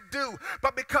like to do,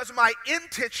 but because my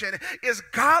intention is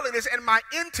godliness and my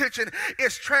intention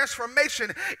is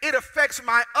transformation, it affects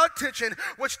my attention,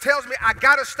 which tells me I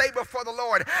got to stay before the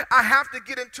Lord. I have to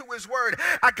get into His Word.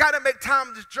 I got to make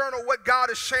time to journal what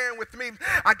God is sharing with me.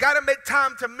 I got to make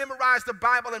time to memorize the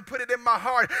Bible and put it in my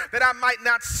heart that I might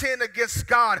not sin against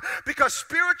God, because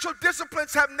spiritual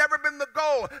disciplines have never been the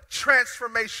goal.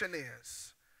 Transformation is.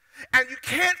 And you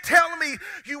can't tell me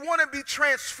you want to be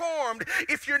transformed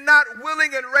if you're not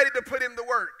willing and ready to put in the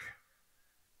work.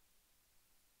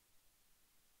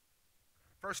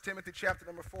 1 Timothy chapter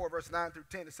number 4, verse 9 through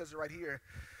 10, it says it right here.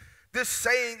 This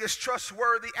saying is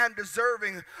trustworthy and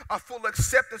deserving of full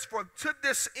acceptance, for to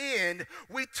this end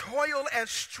we toil and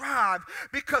strive,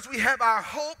 because we have our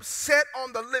hope set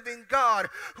on the living God,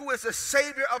 who is the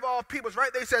Savior of all peoples.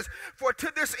 Right there it says, for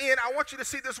to this end, I want you to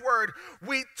see this word,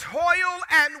 we toil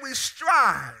and we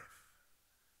strive.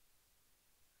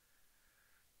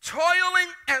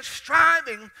 Toiling and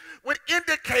striving would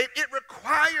indicate it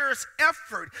requires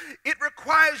effort. It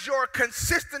requires your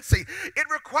consistency. It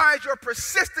requires your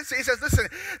persistency. He says, listen,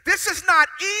 this is not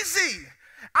easy.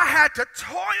 I had to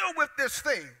toil with this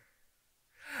thing.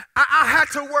 I had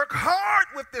to work hard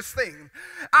with this thing.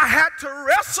 I had to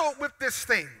wrestle with this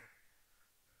thing.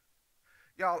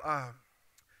 Y'all, I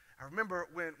remember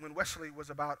when Wesley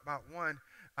was about one,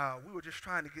 we were just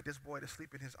trying to get this boy to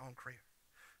sleep in his own crib.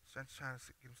 So I'm trying to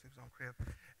get him to sleep in his own crib.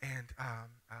 And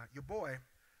your boy,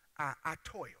 I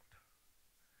toiled.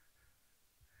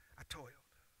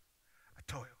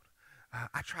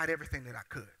 I tried everything that I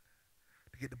could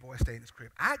to get the boy to stay in his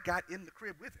crib. I got in the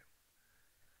crib with him.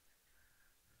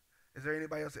 Is there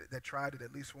anybody else that tried it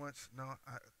at least once? No?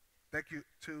 Thank you,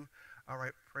 too. All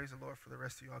right, praise the Lord for the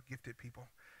rest of you all gifted people.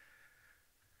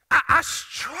 I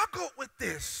struggled with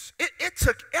this. It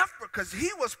took effort because he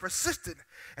was persistent,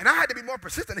 and I had to be more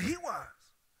persistent than he was.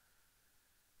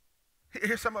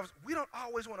 Here's some of us, we don't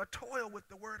always want to toil with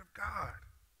the Word of God.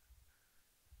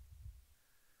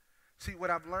 See, what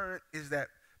I've learned is that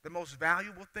the most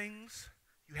valuable things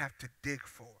you have to dig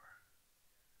for.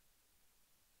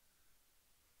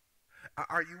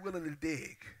 Are you willing to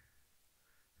dig?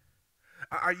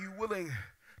 Are you willing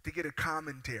to get a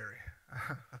commentary?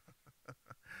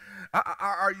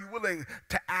 Are you willing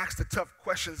to ask the tough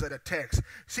questions of the text?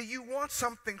 See, you want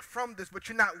something from this, but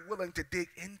you're not willing to dig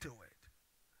into it.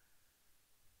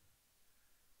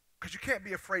 Because you can't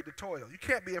be afraid to toil. You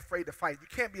can't be afraid to fight. You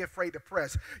can't be afraid to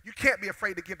press. You can't be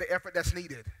afraid to give the effort that's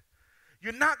needed.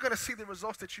 You're not going to see the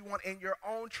results that you want in your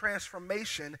own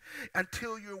transformation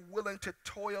until you're willing to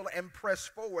toil and press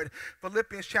forward.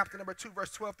 Philippians chapter number 2, verse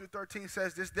 12 through 13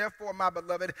 says this, therefore, my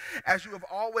beloved, as you have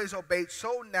always obeyed,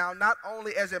 so now, not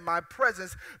only as in my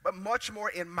presence, but much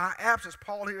more in my absence.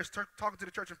 Paul here is talking to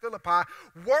the church in Philippi.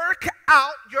 Work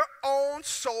out your own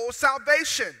soul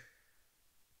salvation.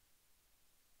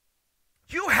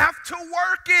 You have to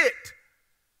work it.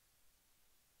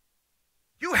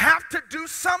 You have to do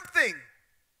something.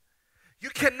 You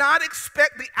cannot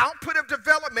expect the output of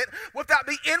development without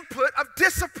the input of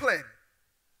discipline.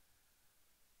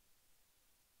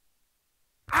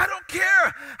 I don't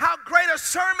care how great a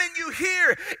sermon you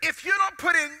hear. If you don't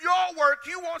put in your work,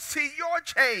 you won't see your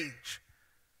change.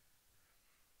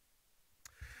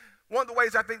 One of the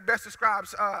ways I think best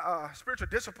describes spiritual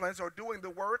disciplines, or doing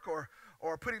the work,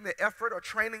 or putting the effort, or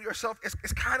training yourself,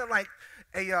 it's kind of like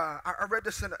I read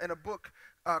this in a book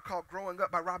called Growing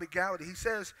Up by Robbie Gallaty. He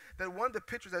says that one of the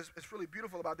pictures that's really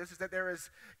beautiful about this is that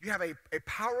you have a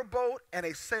power boat and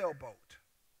a sailboat.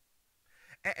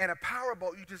 And a power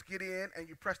boat, you just get in and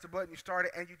you press the button, you start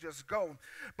it, and you just go.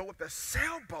 But with the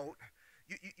sailboat,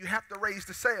 you have to raise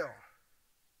the sail.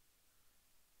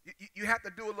 You have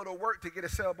to do a little work to get a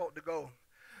sailboat to go.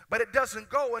 But it doesn't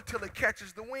go until it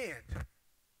catches the wind.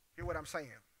 Hear what I'm saying?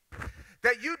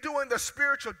 That you doing the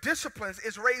spiritual disciplines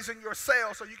is raising your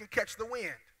sail so you can catch the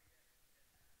wind.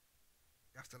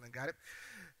 Y'all still ain't got it?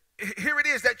 Here it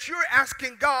is, that you're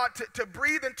asking God to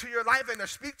breathe into your life and to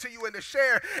speak to you and to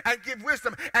share and give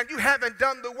wisdom, and you haven't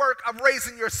done the work of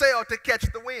raising your sail to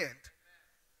catch the wind.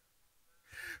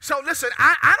 So listen,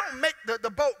 I don't make the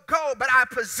boat go, but I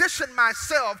position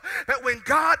myself that when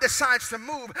God decides to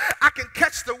move, I can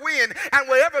catch the wind, and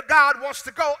wherever God wants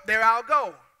to go, there I'll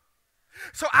go.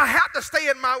 So I have to stay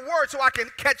in my word so I can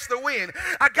catch the wind.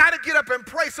 I got to get up and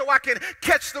pray so I can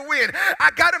catch the wind.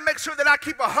 I got to make sure that I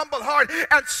keep a humble heart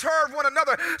and serve one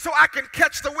another so I can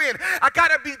catch the wind. I got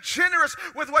to be generous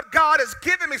with what God has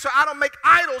given me so I don't make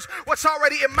idols what's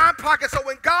already in my pocket, so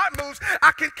when God moves,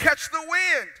 I can catch the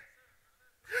wind.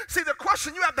 See, the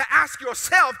question you have to ask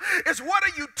yourself is, what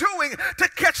are you doing to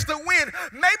catch the wind?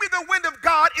 Maybe the wind of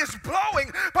God is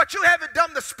blowing, but you haven't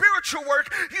done the spiritual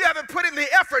work. You haven't put in the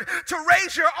effort to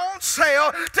raise your own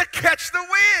sail to catch the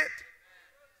wind.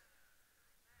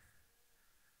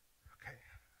 Okay.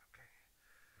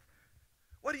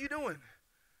 What are you doing?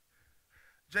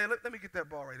 Jay, let me get that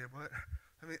ball right there, bud.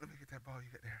 Let me get that ball you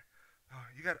got there. Oh,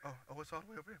 you got it. Oh, it's all the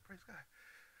way over there. Praise God.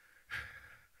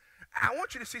 I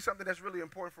want you to see something that's really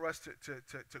important for us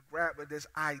to grab with this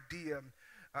idea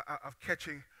of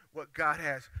catching what God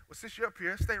has. Well, since you're up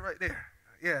here, stay right there.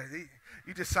 Yeah,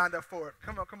 you just signed up for it.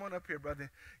 Come on up here, brother.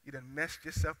 You done messed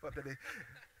yourself up today.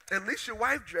 At least your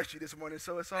wife dressed you this morning,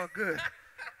 so it's all good.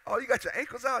 Oh, you got your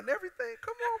ankles out and everything.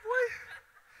 Come on, boy.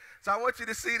 So I want you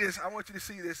to see this. I want you to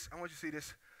see this. I want you to see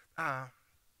this. I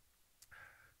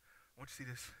want you to see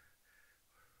this.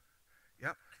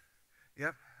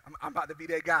 Yep. I'm about to be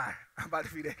that guy. I'm about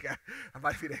to be that guy.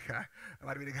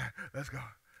 Let's go.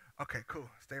 Okay, cool.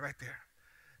 Stay right there.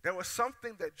 There was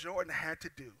something that Jordan had to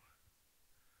do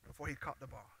before he caught the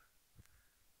ball.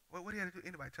 What did he have to do?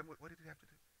 Anybody tell me, what did he have to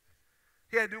do?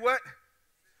 He had to do what?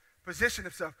 Position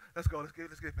himself. Let's go. Let's get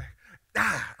it back.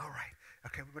 All right.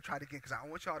 Okay, we're going to try it again because I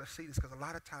want y'all to see this because a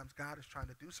lot of times God is trying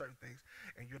to do certain things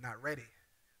and you're not ready.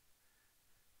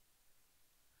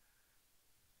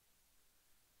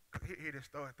 Here it is.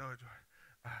 Throw it, Jordan.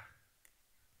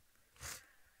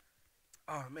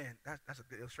 Oh, man, that's a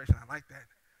good illustration. I like that.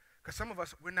 Because some of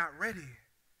us, we're not ready,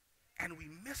 and we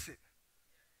miss it,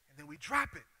 and then we drop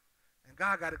it, and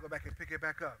God got to go back and pick it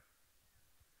back up.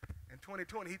 In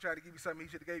 2020, he tried to give you something he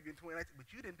should have gave you in 2019,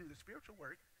 but you didn't do the spiritual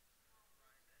work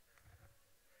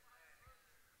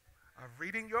of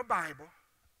reading your Bible.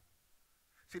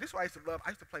 See, this is what I used to love. I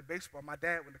used to play baseball. My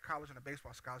dad went to college on a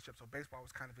baseball scholarship, so baseball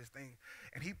was kind of his thing.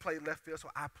 And he played left field, so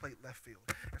I played left field.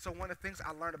 And so one of the things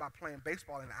I learned about playing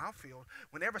baseball in the outfield,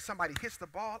 whenever somebody hits the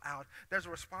ball out, there's a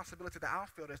responsibility to the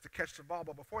outfielders to catch the ball.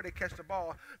 But before they catch the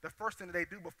ball, the first thing that they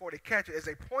do before they catch it is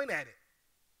they point at it.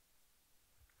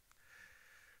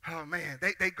 Oh, man.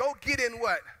 They go get in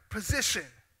what? Position.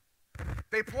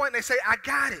 They point and they say, I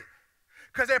got it.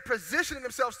 Because they're positioning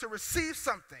themselves to receive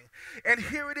something. And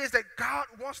here it is that God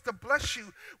wants to bless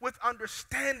you with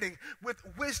understanding, with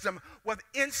wisdom, with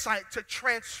insight to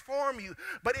transform you.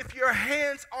 But if your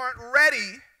hands aren't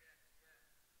ready,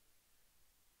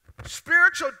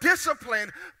 spiritual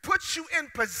discipline puts you in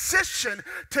position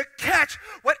to catch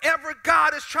whatever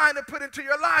God is trying to put into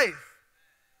your life.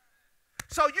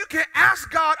 So you can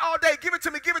ask God all day, give it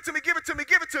to me, give it to me, give it to me,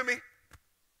 give it to me.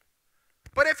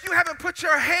 But if you haven't put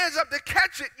your hands up to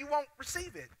catch it, you won't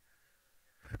receive it.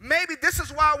 Maybe this is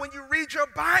why when you read your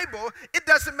Bible, it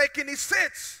doesn't make any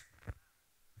sense.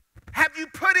 Have you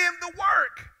put in the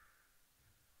work?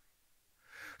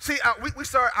 See, we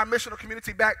start our missional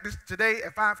community back today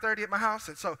at 5:30 at my house.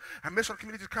 And so our missional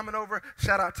community is coming over.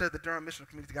 Shout out to the Durham missional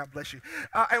community. God bless you.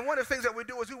 And one of the things that we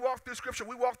do is we walk through Scripture.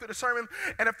 We walk through the sermon.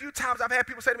 And a few times I've had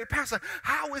people say to me, Pastor,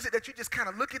 how is it that you just kind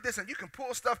of look at this and you can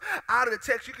pull stuff out of the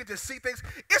text? You can just see things.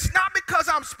 It's not because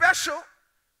I'm special.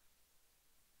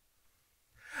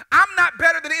 I'm not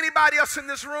better than anybody else in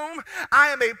this room. I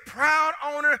am a proud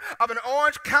owner of an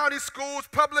Orange County Schools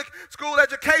public school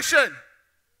education.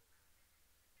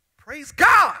 Praise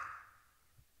God.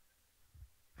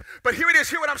 But here it is,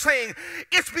 hear what I'm saying.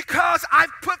 It's because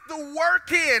I've put the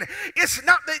work in. It's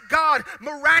not that God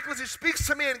miraculously speaks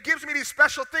to me and gives me these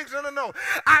special things. No.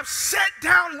 I've sat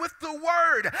down with the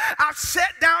Word. I've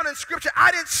sat down in Scripture.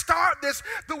 I didn't start this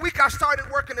the week I started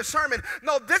working the sermon.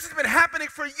 No, this has been happening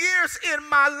for years in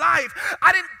my life.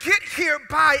 I didn't get here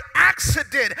by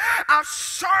accident. I've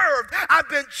served. I've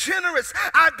been generous.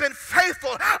 I've been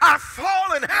faithful. I've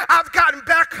fallen. I've gotten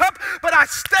back up. But I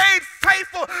stayed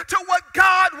faithful to what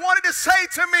God wanted to say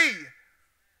to me.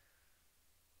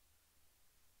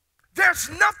 There's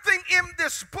nothing in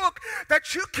this book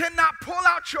that you cannot pull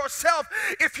out yourself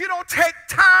if you don't take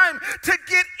time to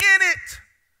get in it.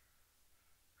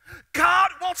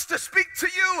 God wants to speak to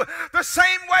you the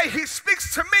same way he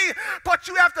speaks to me, but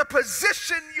you have to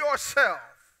position yourself.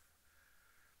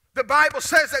 The Bible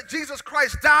says that Jesus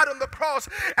Christ died on the cross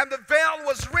and the veil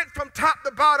was rent from top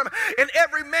to bottom and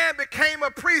every man became a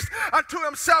priest unto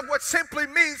himself, which simply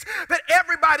means that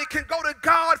everybody can go to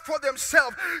God for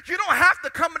themselves. You don't have to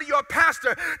come to your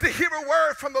pastor to hear a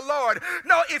word from the Lord.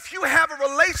 No, if you have a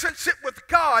relationship with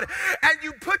God and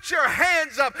you put your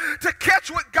hands up to catch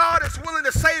what God is willing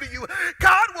to say to you,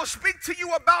 God will speak to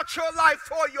you about your life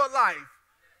for your life.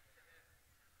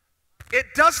 It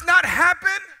does not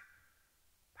happen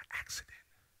accident.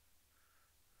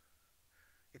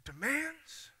 It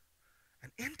demands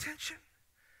an intention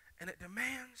and it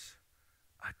demands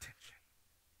attention.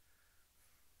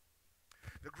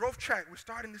 The growth track we're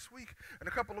starting this week. In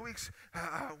a couple of weeks,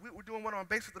 we're doing one on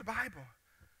basics of the Bible.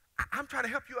 I'm trying to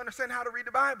help you understand how to read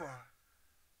the Bible.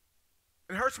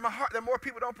 It hurts my heart that more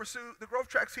people don't pursue the growth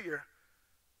tracks here.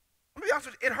 Let me be honest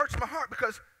with you, it hurts my heart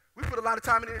because we put a lot of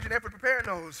time and energy and effort preparing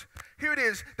those. Here it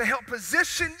is to help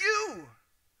position you.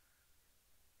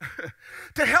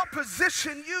 To help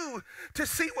position you to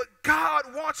see what God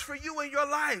wants for you in your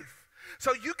life.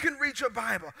 so you can read your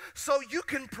Bible, so you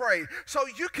can pray, so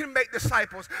you can make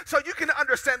disciples, so you can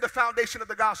understand the foundation of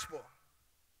the gospel.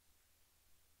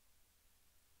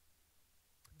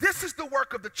 This is the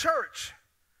work of the church.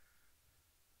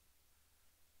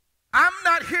 I'm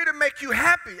not here to make you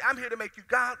happy. I'm here to make you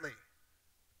godly.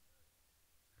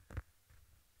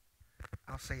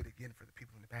 I'll say it again for the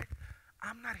people in the back.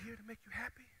 I'm not here to make you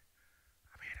happy.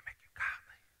 I'm here to make you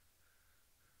godly.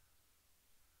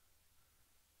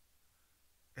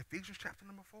 Ephesians chapter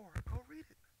number 4. Go read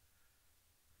it.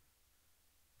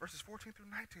 Verses 14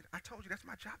 through 19. I told you that's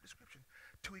my job description.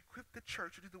 To equip the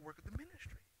church to do the work of the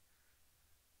ministry.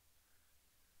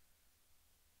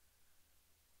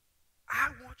 I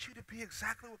want you to be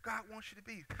exactly what God wants you to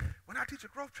be. When I teach a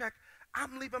growth track,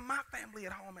 I'm leaving my family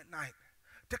at home at night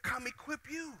to come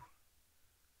equip you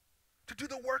to do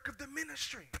the work of the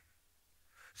ministry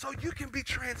so you can be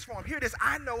transformed. Here it is.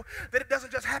 I know that it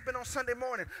doesn't just happen on Sunday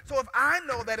morning. So if I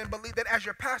know that and believe that as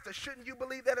your pastor, shouldn't you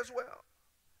believe that as well?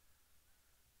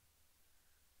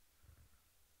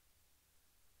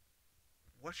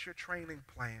 What's your training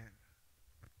plan?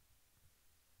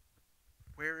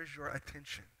 Where is your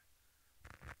attention?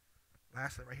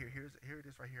 Lastly, right here, here it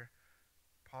is right here.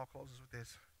 Paul closes with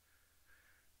this.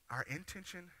 Our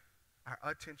intention, our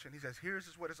attention, he says, here's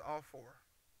what it's all for.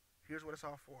 Here's what it's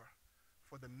all for.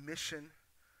 For the mission,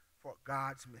 for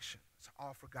God's mission. It's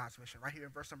all for God's mission. Right here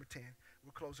in verse number 10,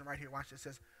 we're closing right here. Watch this. It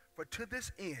says, for to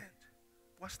this end,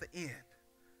 what's the end?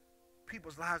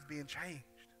 People's lives being changed.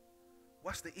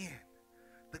 What's the end?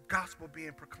 The gospel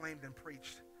being proclaimed and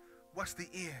preached. What's the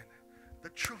end? The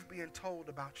truth being told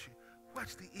about you.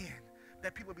 What's the end?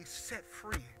 That people be set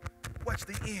free. What's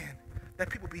the end?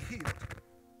 That people be healed.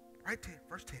 Right 10,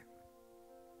 verse 10.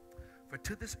 For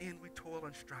to this end we toil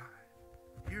and strive.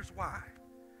 Here's why.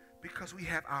 Because we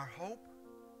have our hope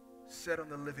set on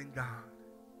the living God.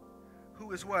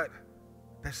 Who is what?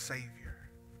 The Savior.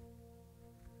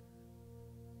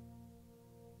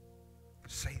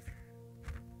 Savior.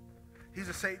 He's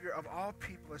a Savior of all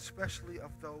people, especially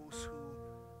of those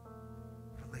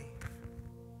who believe.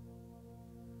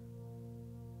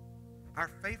 Our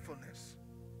faithfulness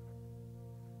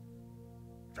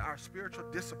to our spiritual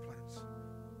disciplines,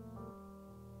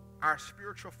 our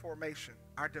spiritual formation,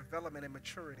 our development and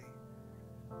maturity,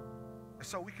 and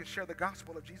so we can share the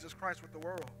gospel of Jesus Christ with the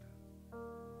world.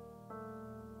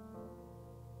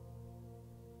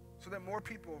 So that more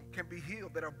people can be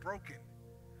healed that are broken.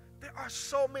 There are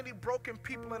so many broken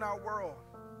people in our world.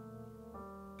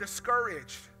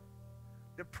 Discouraged,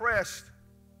 depressed,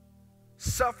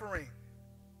 suffering,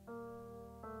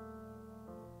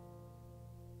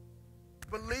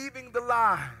 believing the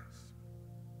lies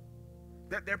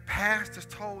that their past has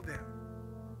told them.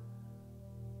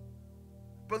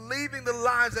 Believing the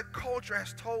lies that culture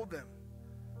has told them.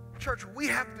 Church, we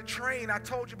have to train. I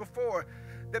told you before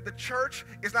that the church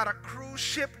is not a cruise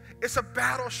ship, it's a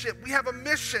battleship. We have a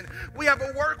mission. We have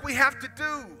a work we have to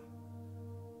do.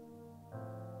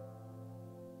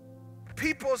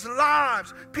 People's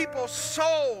lives, people's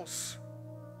souls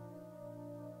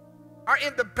are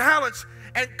in the balance,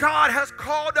 and God has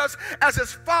called us as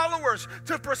his followers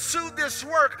to pursue this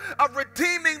work of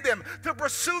redeeming them, to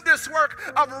pursue this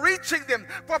work of reaching them,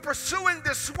 for pursuing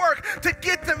this work to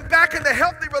get them back in a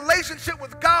healthy relationship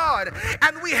with God.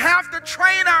 And we have to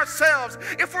train ourselves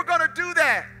if we're going to do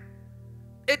that.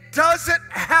 It doesn't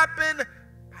happen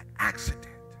by accident.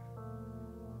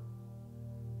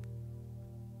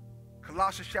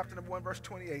 Colossians chapter number 1, verse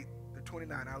 28 to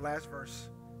 29, our last verse.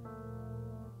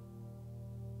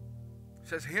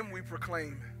 Says, him we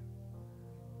proclaim,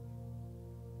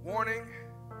 warning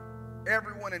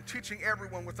everyone and teaching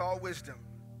everyone with all wisdom.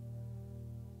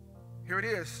 Here it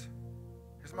is.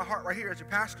 Here's my heart right here as your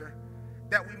pastor,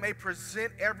 that we may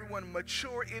present everyone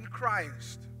mature in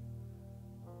Christ.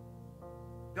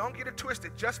 Don't get it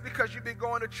twisted. Just because you've been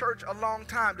going to church a long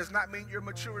time does not mean you're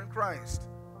mature in Christ.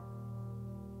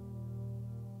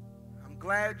 I'm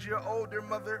glad you're older,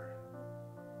 mother.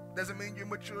 Doesn't mean you're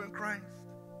mature in Christ.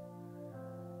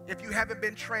 If you haven't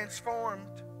been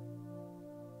transformed,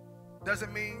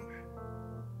 doesn't mean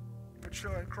you're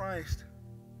mature in Christ.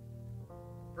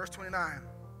 Verse 29,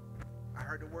 I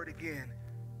heard the word again.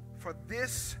 For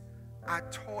this I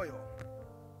toil,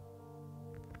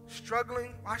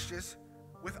 struggling, watch this,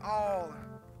 with all,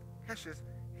 catch this,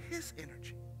 his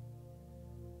energy,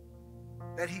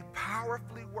 that he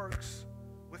powerfully works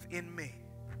within me.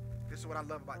 This is what I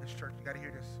love about this church. You got to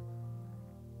hear this.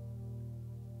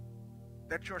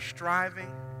 That you're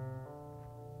striving,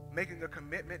 making a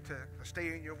commitment to stay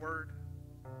in your word,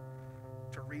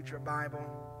 to read your Bible,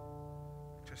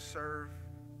 to serve,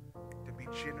 to be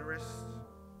generous,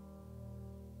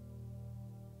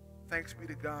 thanks be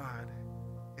to God,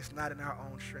 it's not in our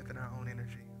own strength and our own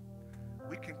energy.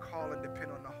 We can call and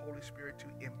depend on the Holy Spirit to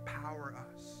empower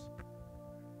us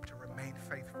to remain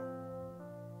faithful.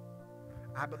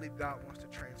 I believe God wants to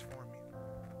transform you,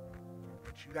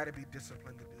 but you got to be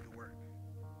disciplined to do the work.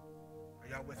 Are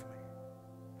y'all with me?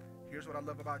 Here's what I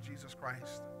love about Jesus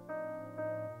Christ.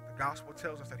 The gospel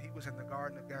tells us that he was in the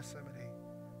Garden of Gethsemane.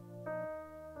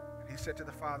 And he said to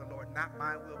the Father, Lord, not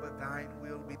my will, but thine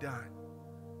will be done.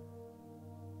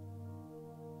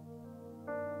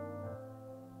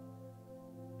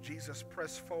 Jesus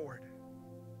pressed forward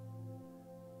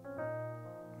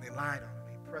when they lied on him.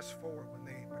 He pressed forward when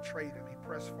they betrayed him. He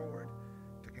pressed forward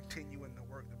to continue in the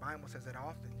work. The Bible says that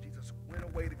often Jesus went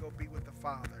away to go be with the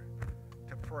Father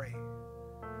to pray.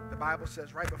 The Bible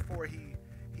says right before he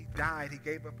died, he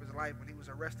gave up his life when he was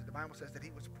arrested. The Bible says that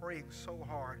he was praying so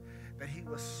hard that he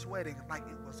was sweating like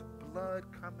it was blood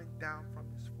coming down from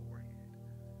his forehead.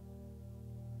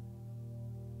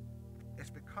 It's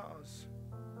because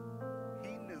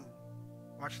he knew,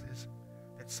 watch this,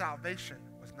 that salvation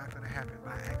was not going to happen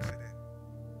by accident.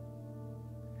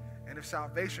 And if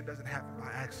salvation doesn't happen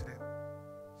by accident,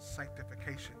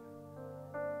 sanctification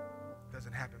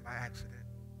doesn't happen by accident.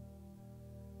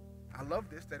 I love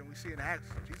this, that when we see in Acts,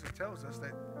 Jesus tells us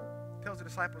that, tells the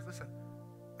disciples, listen,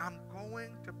 I'm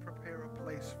going to prepare a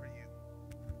place for you,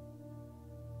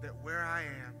 that where I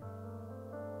am,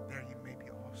 there you may be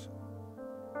also.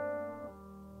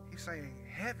 He's saying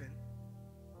heaven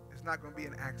is not going to be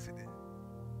an accident.